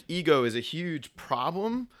like ego is a huge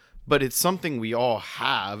problem, but it's something we all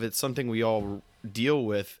have. It's something we all deal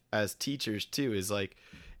with as teachers too, is like,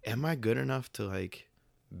 am I good enough to like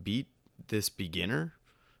beat this beginner?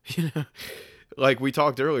 You know, like we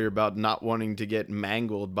talked earlier about not wanting to get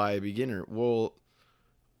mangled by a beginner. Well,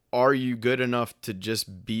 are you good enough to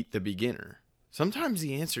just beat the beginner? Sometimes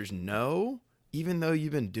the answer is no, even though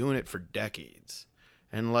you've been doing it for decades.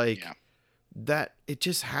 And like Yeah. that, it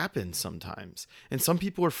just happens sometimes. And some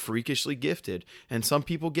people are freakishly gifted, and some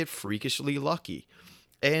people get freakishly lucky.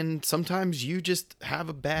 And sometimes you just have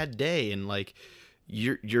a bad day, and like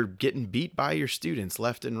you're getting beat by your students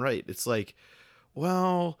left and right. It's like,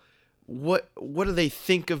 well, what do they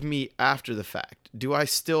think of me after the fact? Do I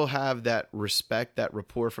still have that respect, that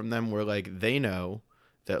rapport from them where like they know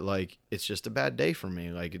that like it's just a bad day for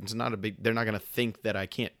me? Like it's not a big, they're not going to think that I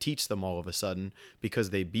can't teach them all of a sudden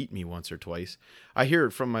because they beat me once or twice. I hear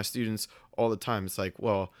it from my students all the time. It's like,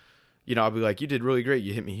 well, you know, I'll be like, you did really great.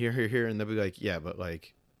 You hit me here, here, here. And they'll be like, yeah, but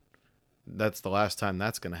like, that's the last time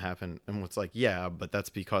that's going to happen. And it's like, yeah, but that's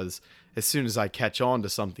because as soon as I catch on to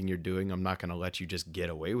something you're doing, I'm not going to let you just get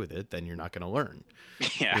away with it. Then you're not going to learn,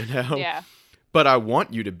 Yeah. you know? Yeah. But I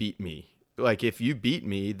want you to beat me. Like if you beat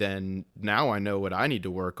me, then now I know what I need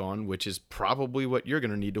to work on, which is probably what you're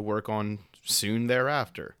going to need to work on soon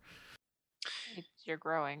thereafter. You're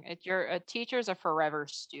growing. A teacher's a forever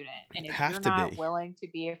student, and if Have you're to not be. willing to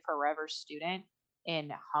be a forever student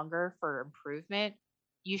in hunger for improvement,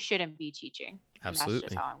 you shouldn't be teaching. And that's Absolutely.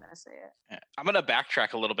 just how I'm going to say it. Yeah. I'm going to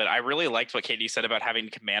backtrack a little bit. I really liked what Katie said about having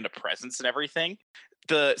to command a presence and everything.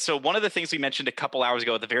 So one of the things we mentioned a couple hours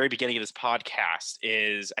ago at the very beginning of this podcast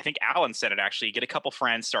is, I think Alan said it actually, get a couple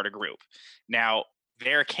friends, start a group. Now,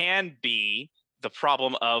 there can be the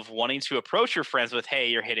problem of wanting to approach your friends with, hey,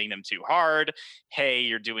 you're hitting them too hard. Hey,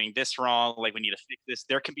 you're doing this wrong. Like, we need to fix this.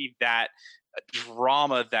 There can be that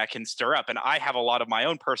drama that can stir up. And I have a lot of my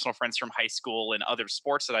own personal friends from high school and other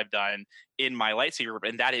sports that I've done in my lightsaber group,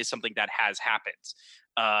 and that is something that has happened.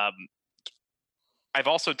 I've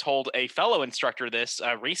also told a fellow instructor this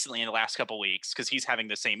recently in the last couple of weeks because he's having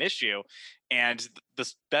the same issue. And the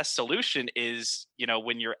best solution is, you know,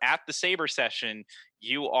 when you're at the saber session,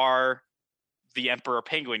 you are the Emperor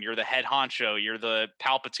Penguin, you're the head honcho, you're the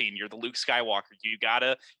Palpatine, you're the Luke Skywalker. You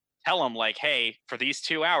gotta tell them like, hey, for these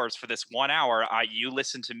 2 hours, for this 1 hour, you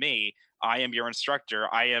listen to me. I am your instructor.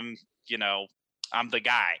 I am, you know, I'm the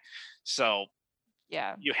guy. So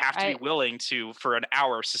Yeah. you have to be willing to, for an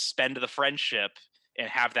hour, suspend the friendship and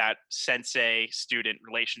have that sensei student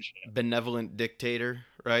relationship. Benevolent dictator,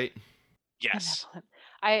 right? Yes.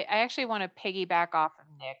 I actually want to piggyback off of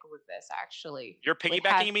Nick with this, actually. You're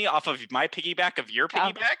piggybacking me off of my piggyback of your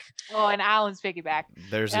piggyback? Oh, and Alan's piggyback.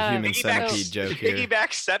 There's a human centipede joke here.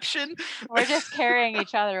 Piggybackception? We're just carrying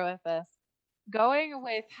each other with this. Going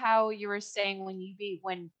with how you were saying when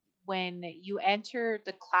you enter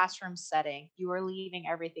the classroom setting, you are leaving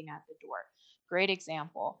everything at the door. Great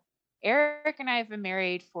example. Eric and I have been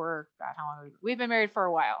married for, God, how long? We've been married for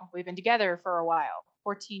a while. We've been together for a while,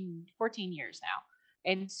 14 years now.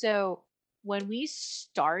 And so when we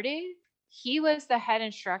started, he was the head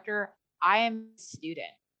instructor. I am a student.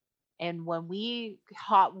 And when we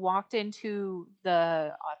walked into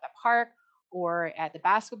the park or at the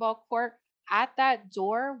basketball court, at that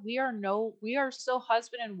door, we are still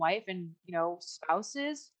husband and wife and, you know,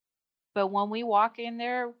 spouses. But when we walk in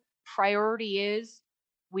there, priority is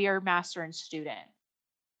we are master and student.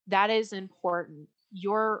 That is important.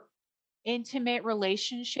 Your intimate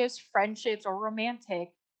relationships, friendships, or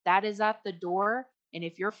romantic, that is at the door. And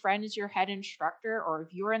if your friend is your head instructor, or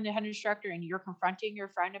if you're in the head instructor and you're confronting your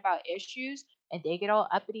friend about issues and they get all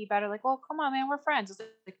uppity about it, like, well, come on, man, we're friends. It's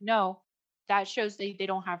like, no, that shows they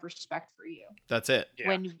don't have respect for you. That's it.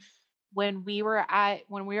 Yeah. When we were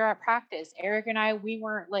at practice, Eric and I,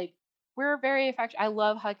 we're very affectionate. I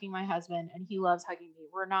love hugging my husband and he loves hugging me.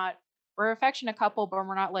 We're an affectionate couple, but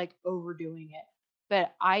we're not like overdoing it.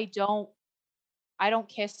 But I don't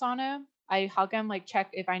kiss on him. I hug him, like check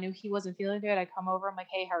if I knew he wasn't feeling good. I come over, I'm like,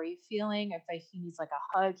 hey, how are you feeling? If he needs like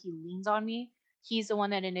a hug, he leans on me. He's the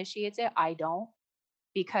one that initiates it. I don't,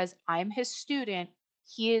 because I'm his student.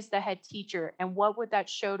 He is the head teacher. And what would that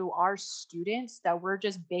show to our students? That we're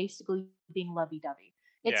just basically being lovey-dovey.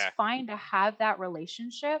 It's fine to have that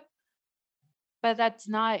relationship, but that's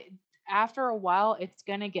not, after a while, it's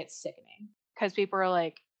going to get sickening because people are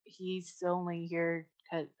like, he's only here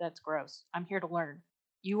because that's gross. I'm here to learn.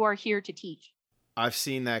 You are here to teach. I've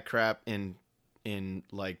seen that crap in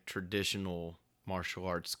like traditional martial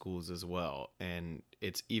arts schools as well, and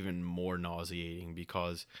it's even more nauseating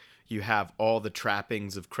because you have all the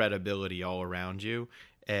trappings of credibility all around you,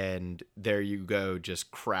 and there you go, just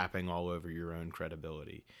crapping all over your own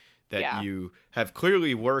credibility that Yeah. you have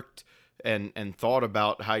clearly worked and thought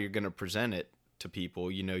about how you're going to present it to people.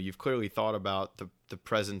 You know, you've clearly thought about the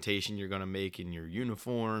presentation you're going to make in your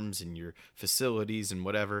uniforms and your facilities and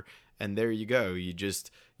whatever. And there you go.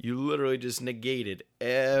 You literally just negated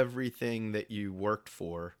everything that you worked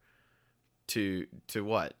for to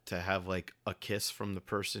what? To have like a kiss from the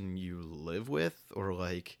person you live with, or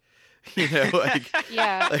like, you know, like,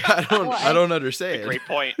 Yeah. like I don't understand. Great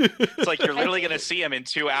point. It's like you're literally gonna see him in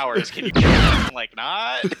 2 hours. Can you like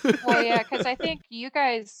not? Well, yeah, because I think you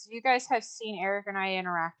guys have seen Eric and I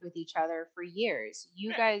interact with each other for years. You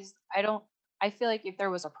Yeah. guys, I feel like if there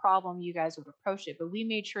was a problem, you guys would approach it, but we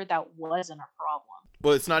made sure that wasn't a problem.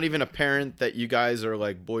 Well, it's not even apparent that you guys are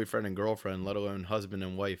like boyfriend and girlfriend, let alone husband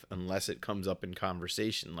and wife, unless it comes up in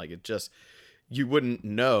conversation. Like you wouldn't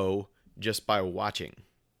know just by watching,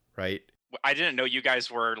 right? I didn't know you guys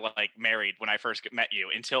were like married when I first met you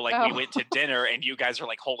until like we Oh. went to dinner and you guys are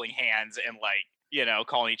like holding hands and like, you know,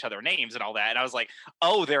 calling each other names and all that. And I was like,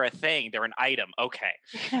 oh, they're a thing. They're an item. Okay.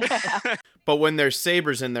 But when there's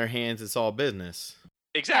sabers in their hands, it's all business.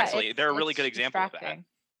 Exactly. it's- They're a really it's good example of that. distracting.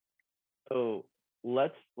 So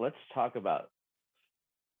let's talk about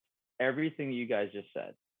everything you guys just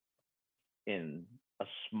said in a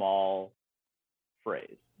small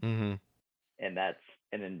phrase, Mm-hmm. and that's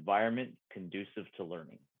an environment conducive to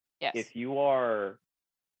learning. Yes. If you are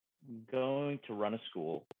going to run a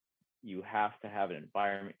school, you have to have an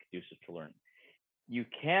environment conducive to learning. You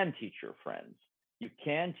can teach your friends, you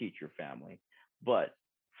can teach your family, but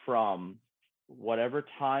from whatever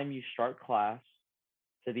time you start class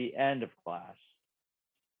to the end of class,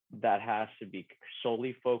 that has to be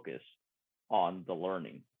solely focused on the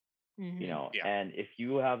learning. Mhm. You know, Yeah. and if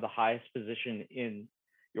you have the highest position in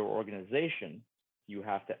your organization, you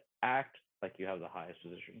have to act like you have the highest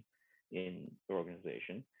position in your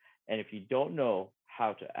organization. And if you don't know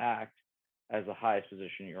how to act as the highest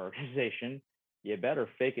position in your organization, you better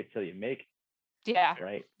fake it till you make Yeah. it,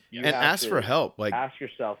 right? You And have ask to for help. Like, ask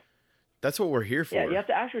yourself, that's what we're here for. yeah, you have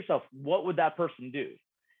to ask yourself, what would that person do?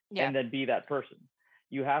 Yeah. And then be that person.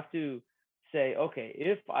 You have to say, okay,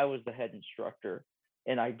 if I was the head instructor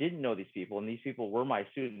and I didn't know these people and these people were my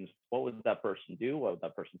students, what would that person do? What would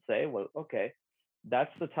that person say? Well, okay,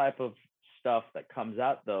 that's the type of stuff that comes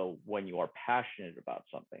out though when you are passionate about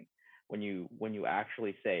something, when you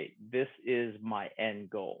actually say, this is my end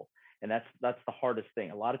goal. And that's the hardest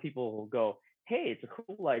thing. A lot of people will go, hey, it's a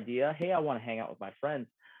cool idea, hey, I want to hang out with my friends.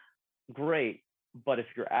 Great, but if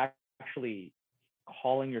you're actually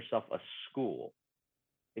calling yourself a school,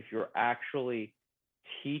 if you're actually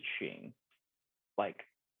teaching like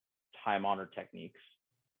time honored techniques,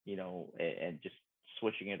 you know, and just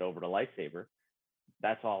switching it over to lightsaber,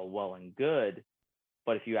 that's all well and good.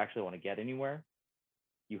 But if you actually want to get anywhere,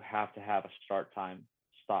 you have to have a start time,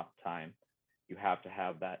 stop time. You have to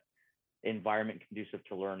have that environment conducive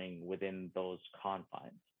to learning within those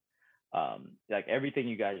confines. Like everything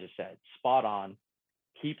you guys just said, spot on.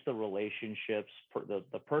 Keep the relationships,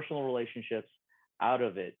 the personal relationships out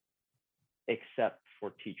of it, except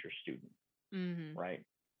for teacher student, Mhm. right?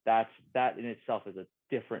 That in itself is a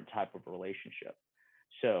different type of relationship.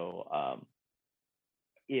 So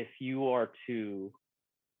if you are to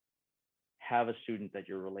have a student that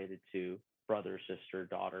you're related to, brother, sister,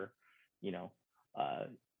 daughter, you know,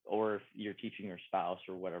 or if you're teaching your spouse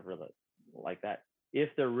or whatever like that,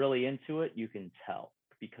 if they're really into it, you can tell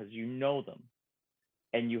because you know them,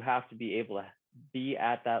 and you have to be able to be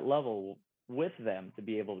at that level with them to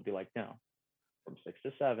be able to be like, no, from 6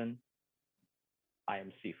 to 7, I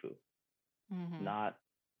am Sifu, Mhm. not,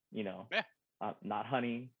 you know, Yeah. not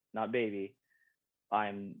honey, not baby.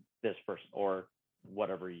 I'm this person, or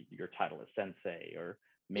whatever your title is, sensei or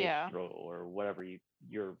Yeah. maestro, or whatever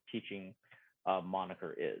your teaching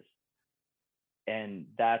moniker is.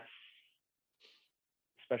 And that's,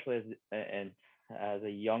 especially as a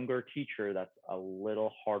younger teacher, that's a little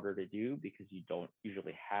harder to do because you don't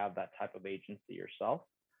usually have that type of agency yourself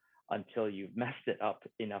until you've messed it up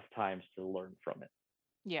enough times to learn from it.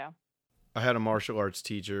 Yeah. I had a martial arts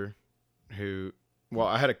teacher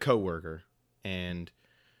I had a coworker, and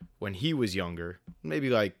when he was younger, maybe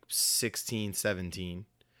like 16, 17,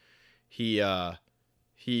 he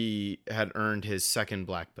had earned his second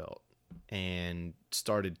black belt and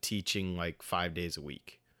started teaching like 5 days a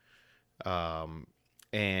week.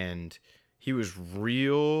 And he was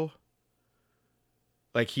real,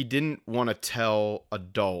 like he didn't want to tell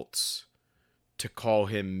adults to call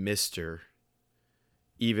him Mr.,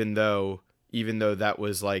 even though that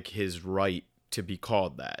was like his right to be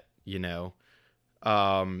called that, you know?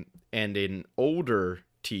 And in older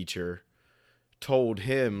teacher told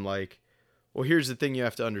him, like, well, here's the thing you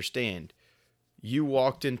have to understand. You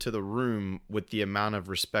walked into the room with the amount of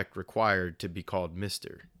respect required to be called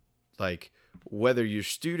Mr. Like, whether your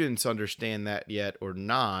students understand that yet or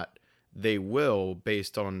not, they will,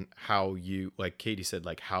 based on how you, like Katie said,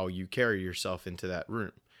 like how you carry yourself into that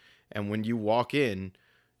room. And when you walk in,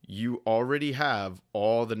 you already have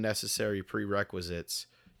all the necessary prerequisites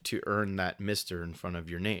to earn that Mr. in front of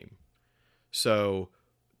your name. So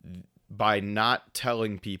by not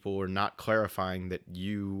telling people or not clarifying that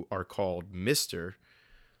you are called Mr.,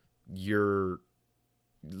 you're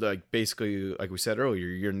like, basically, like we said earlier,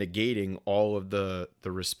 you're negating all of the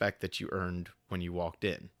respect that you earned when you walked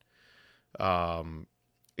in.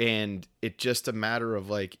 And it's just a matter of,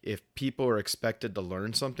 like, if people are expected to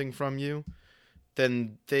learn something from you,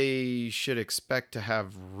 then they should expect to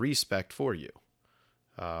have respect for you.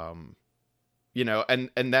 You know,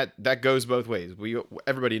 and that goes both ways.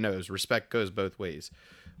 Everybody knows respect goes both ways,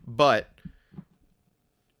 but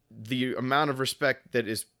the amount of respect that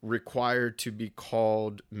is required to be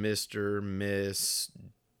called Mr., Miss,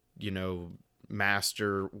 you know,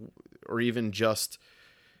 Master, or even just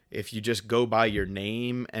if you just go by your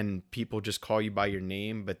name and people just call you by your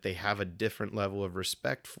name, but they have a different level of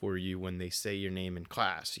respect for you when they say your name in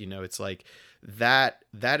class. You know, it's like that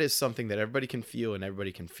is something that everybody can feel and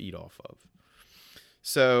everybody can feed off of.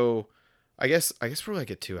 So I guess we're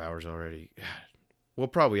like at 2 hours already. We'll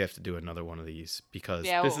probably have to do another one of these because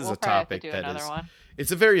this is a topic that is,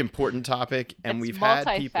 it's a very important topic, and we've had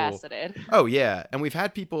people, oh yeah, and we've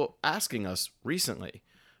had people asking us recently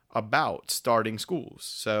about starting schools.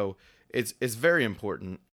 So it's very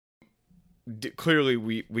important. Clearly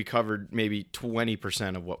we covered maybe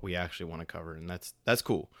 20% of what we actually want to cover, and that's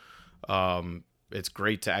cool. It's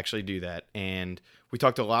great to actually do that. And we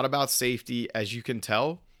talked a lot about safety. As you can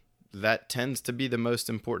tell, that tends to be the most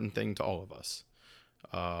important thing to all of us.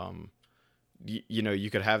 You know, you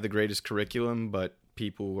could have the greatest curriculum, but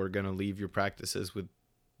people are going to leave your practices with,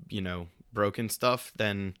 you know, broken stuff.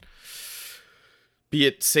 Then be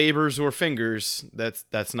it sabers or fingers,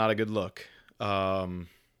 that's not a good look. And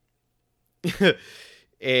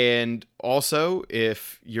also,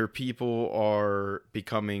 if your people are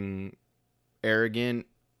becoming arrogant,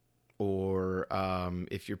 or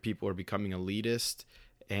if your people are becoming elitist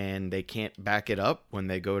and they can't back it up when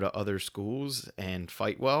they go to other schools and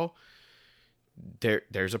fight well,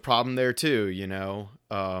 there's a problem there too, you know.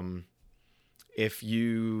 If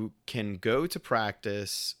you can go to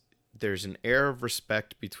practice, there's an air of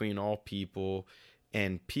respect between all people,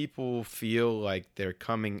 and people feel like they're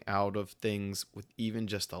coming out of things with even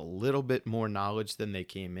just a little bit more knowledge than they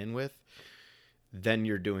came in with, then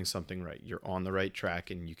you're doing something right. You're on the right track,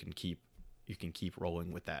 and you can keep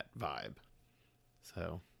rolling with that vibe.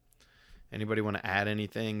 So, anybody want to add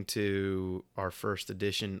anything to our first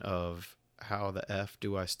edition of How the F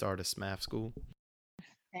Do I Start a SMAF School?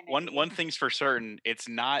 One thing's for certain, it's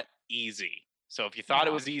not easy. So if you thought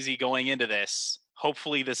it was easy going into this,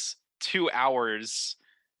 hopefully this 2 hours,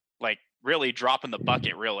 like really dropping the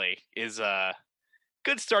bucket, really is a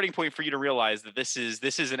good starting point for you to realize that this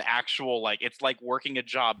is an actual, like, it's like working a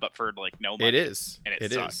job, but for like no money. It is. And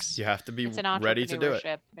it sucks. You have to be ready to do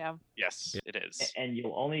it. Yeah. Yes, it is. And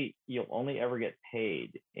you'll only ever get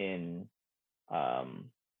paid in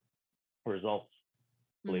results,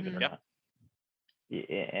 believe it or not.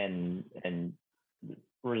 And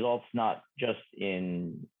results not just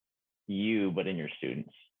in you, but in your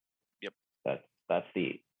students. Yep.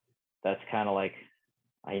 That's kind of like,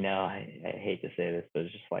 I know I hate to say this, but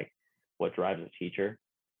it's just like what drives a teacher,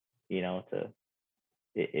 you know,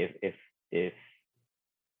 if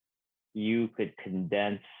you could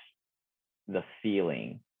condense the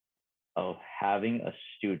feeling of having a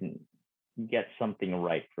student get something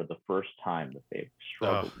right for the first time that they've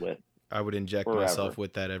struggled with. I would inject forever. myself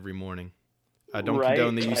with that every morning. I don't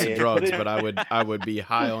condone the use of drugs, but I would be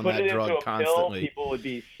high on that drug constantly. People would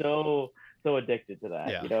be so addicted to that.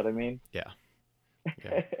 Yeah. You know what I mean? Yeah.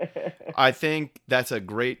 I think that's a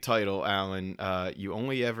great title, Alan. You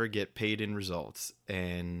only ever get paid in results,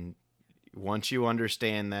 and once you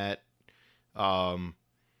understand that,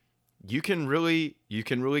 you can really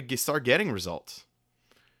start getting results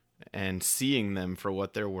and seeing them for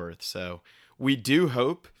what they're worth. So we do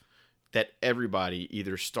hope that everybody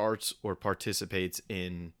either starts or participates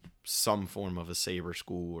in some form of a Saber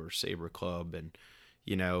school or Saber club. And,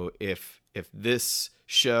 you know, if this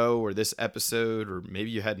show or this episode, or maybe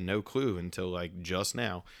you had no clue until like just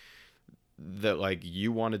now that like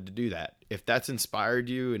you wanted to do that, if that's inspired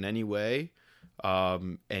you in any way,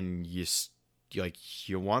 and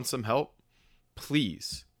you want some help,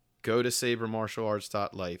 please go to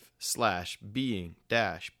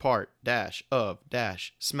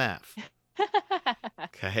sabermartialarts.life/being-part-of-smaf.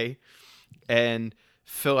 Okay. And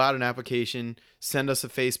fill out an application, send us a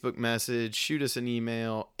Facebook message, shoot us an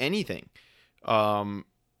email, anything.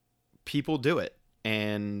 People do it.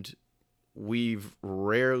 And we've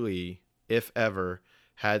rarely, if ever,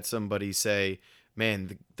 had somebody say,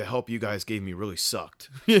 man, the help you guys gave me really sucked.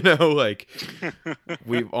 Like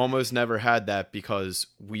we've almost never had that because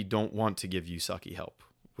we don't want to give you sucky help.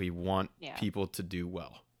 We want people to do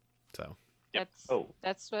well. So That's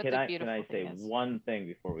what Can the I beautiful say thing is. one thing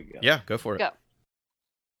before we go? yeah, go for it. Go.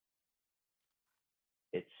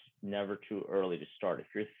 It's never too early to start. If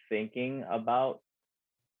you're thinking about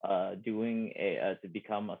doing to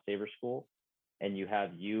become a Saber School, and you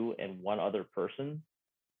have you and one other person,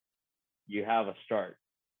 you have a start.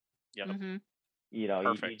 Yep. Mm-hmm. You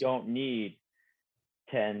Perfect. don't need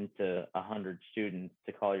 10 to 100 students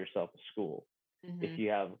to call yourself a school. Mm-hmm. If you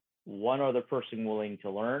have one other person willing to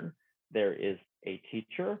learn, there is a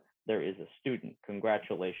teacher, there is a student.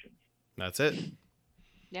 Congratulations. That's it.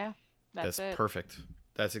 Yeah, That's it. perfect.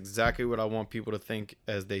 That's exactly what I want people to think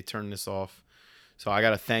as they turn this off. So I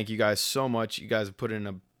got to thank you guys so much. You guys have put in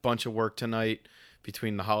a bunch of work tonight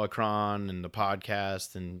between the holocron and the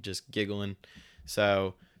podcast and just giggling.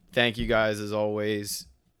 So thank you guys as always.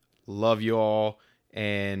 Love you all.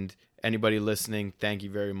 And anybody listening, thank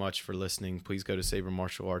you very much for listening. Please go to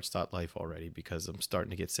sabermartialarts.life already because I'm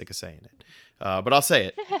starting to get sick of saying it. But I'll say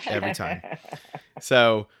it every time.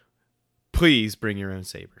 So please bring your own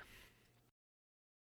saber.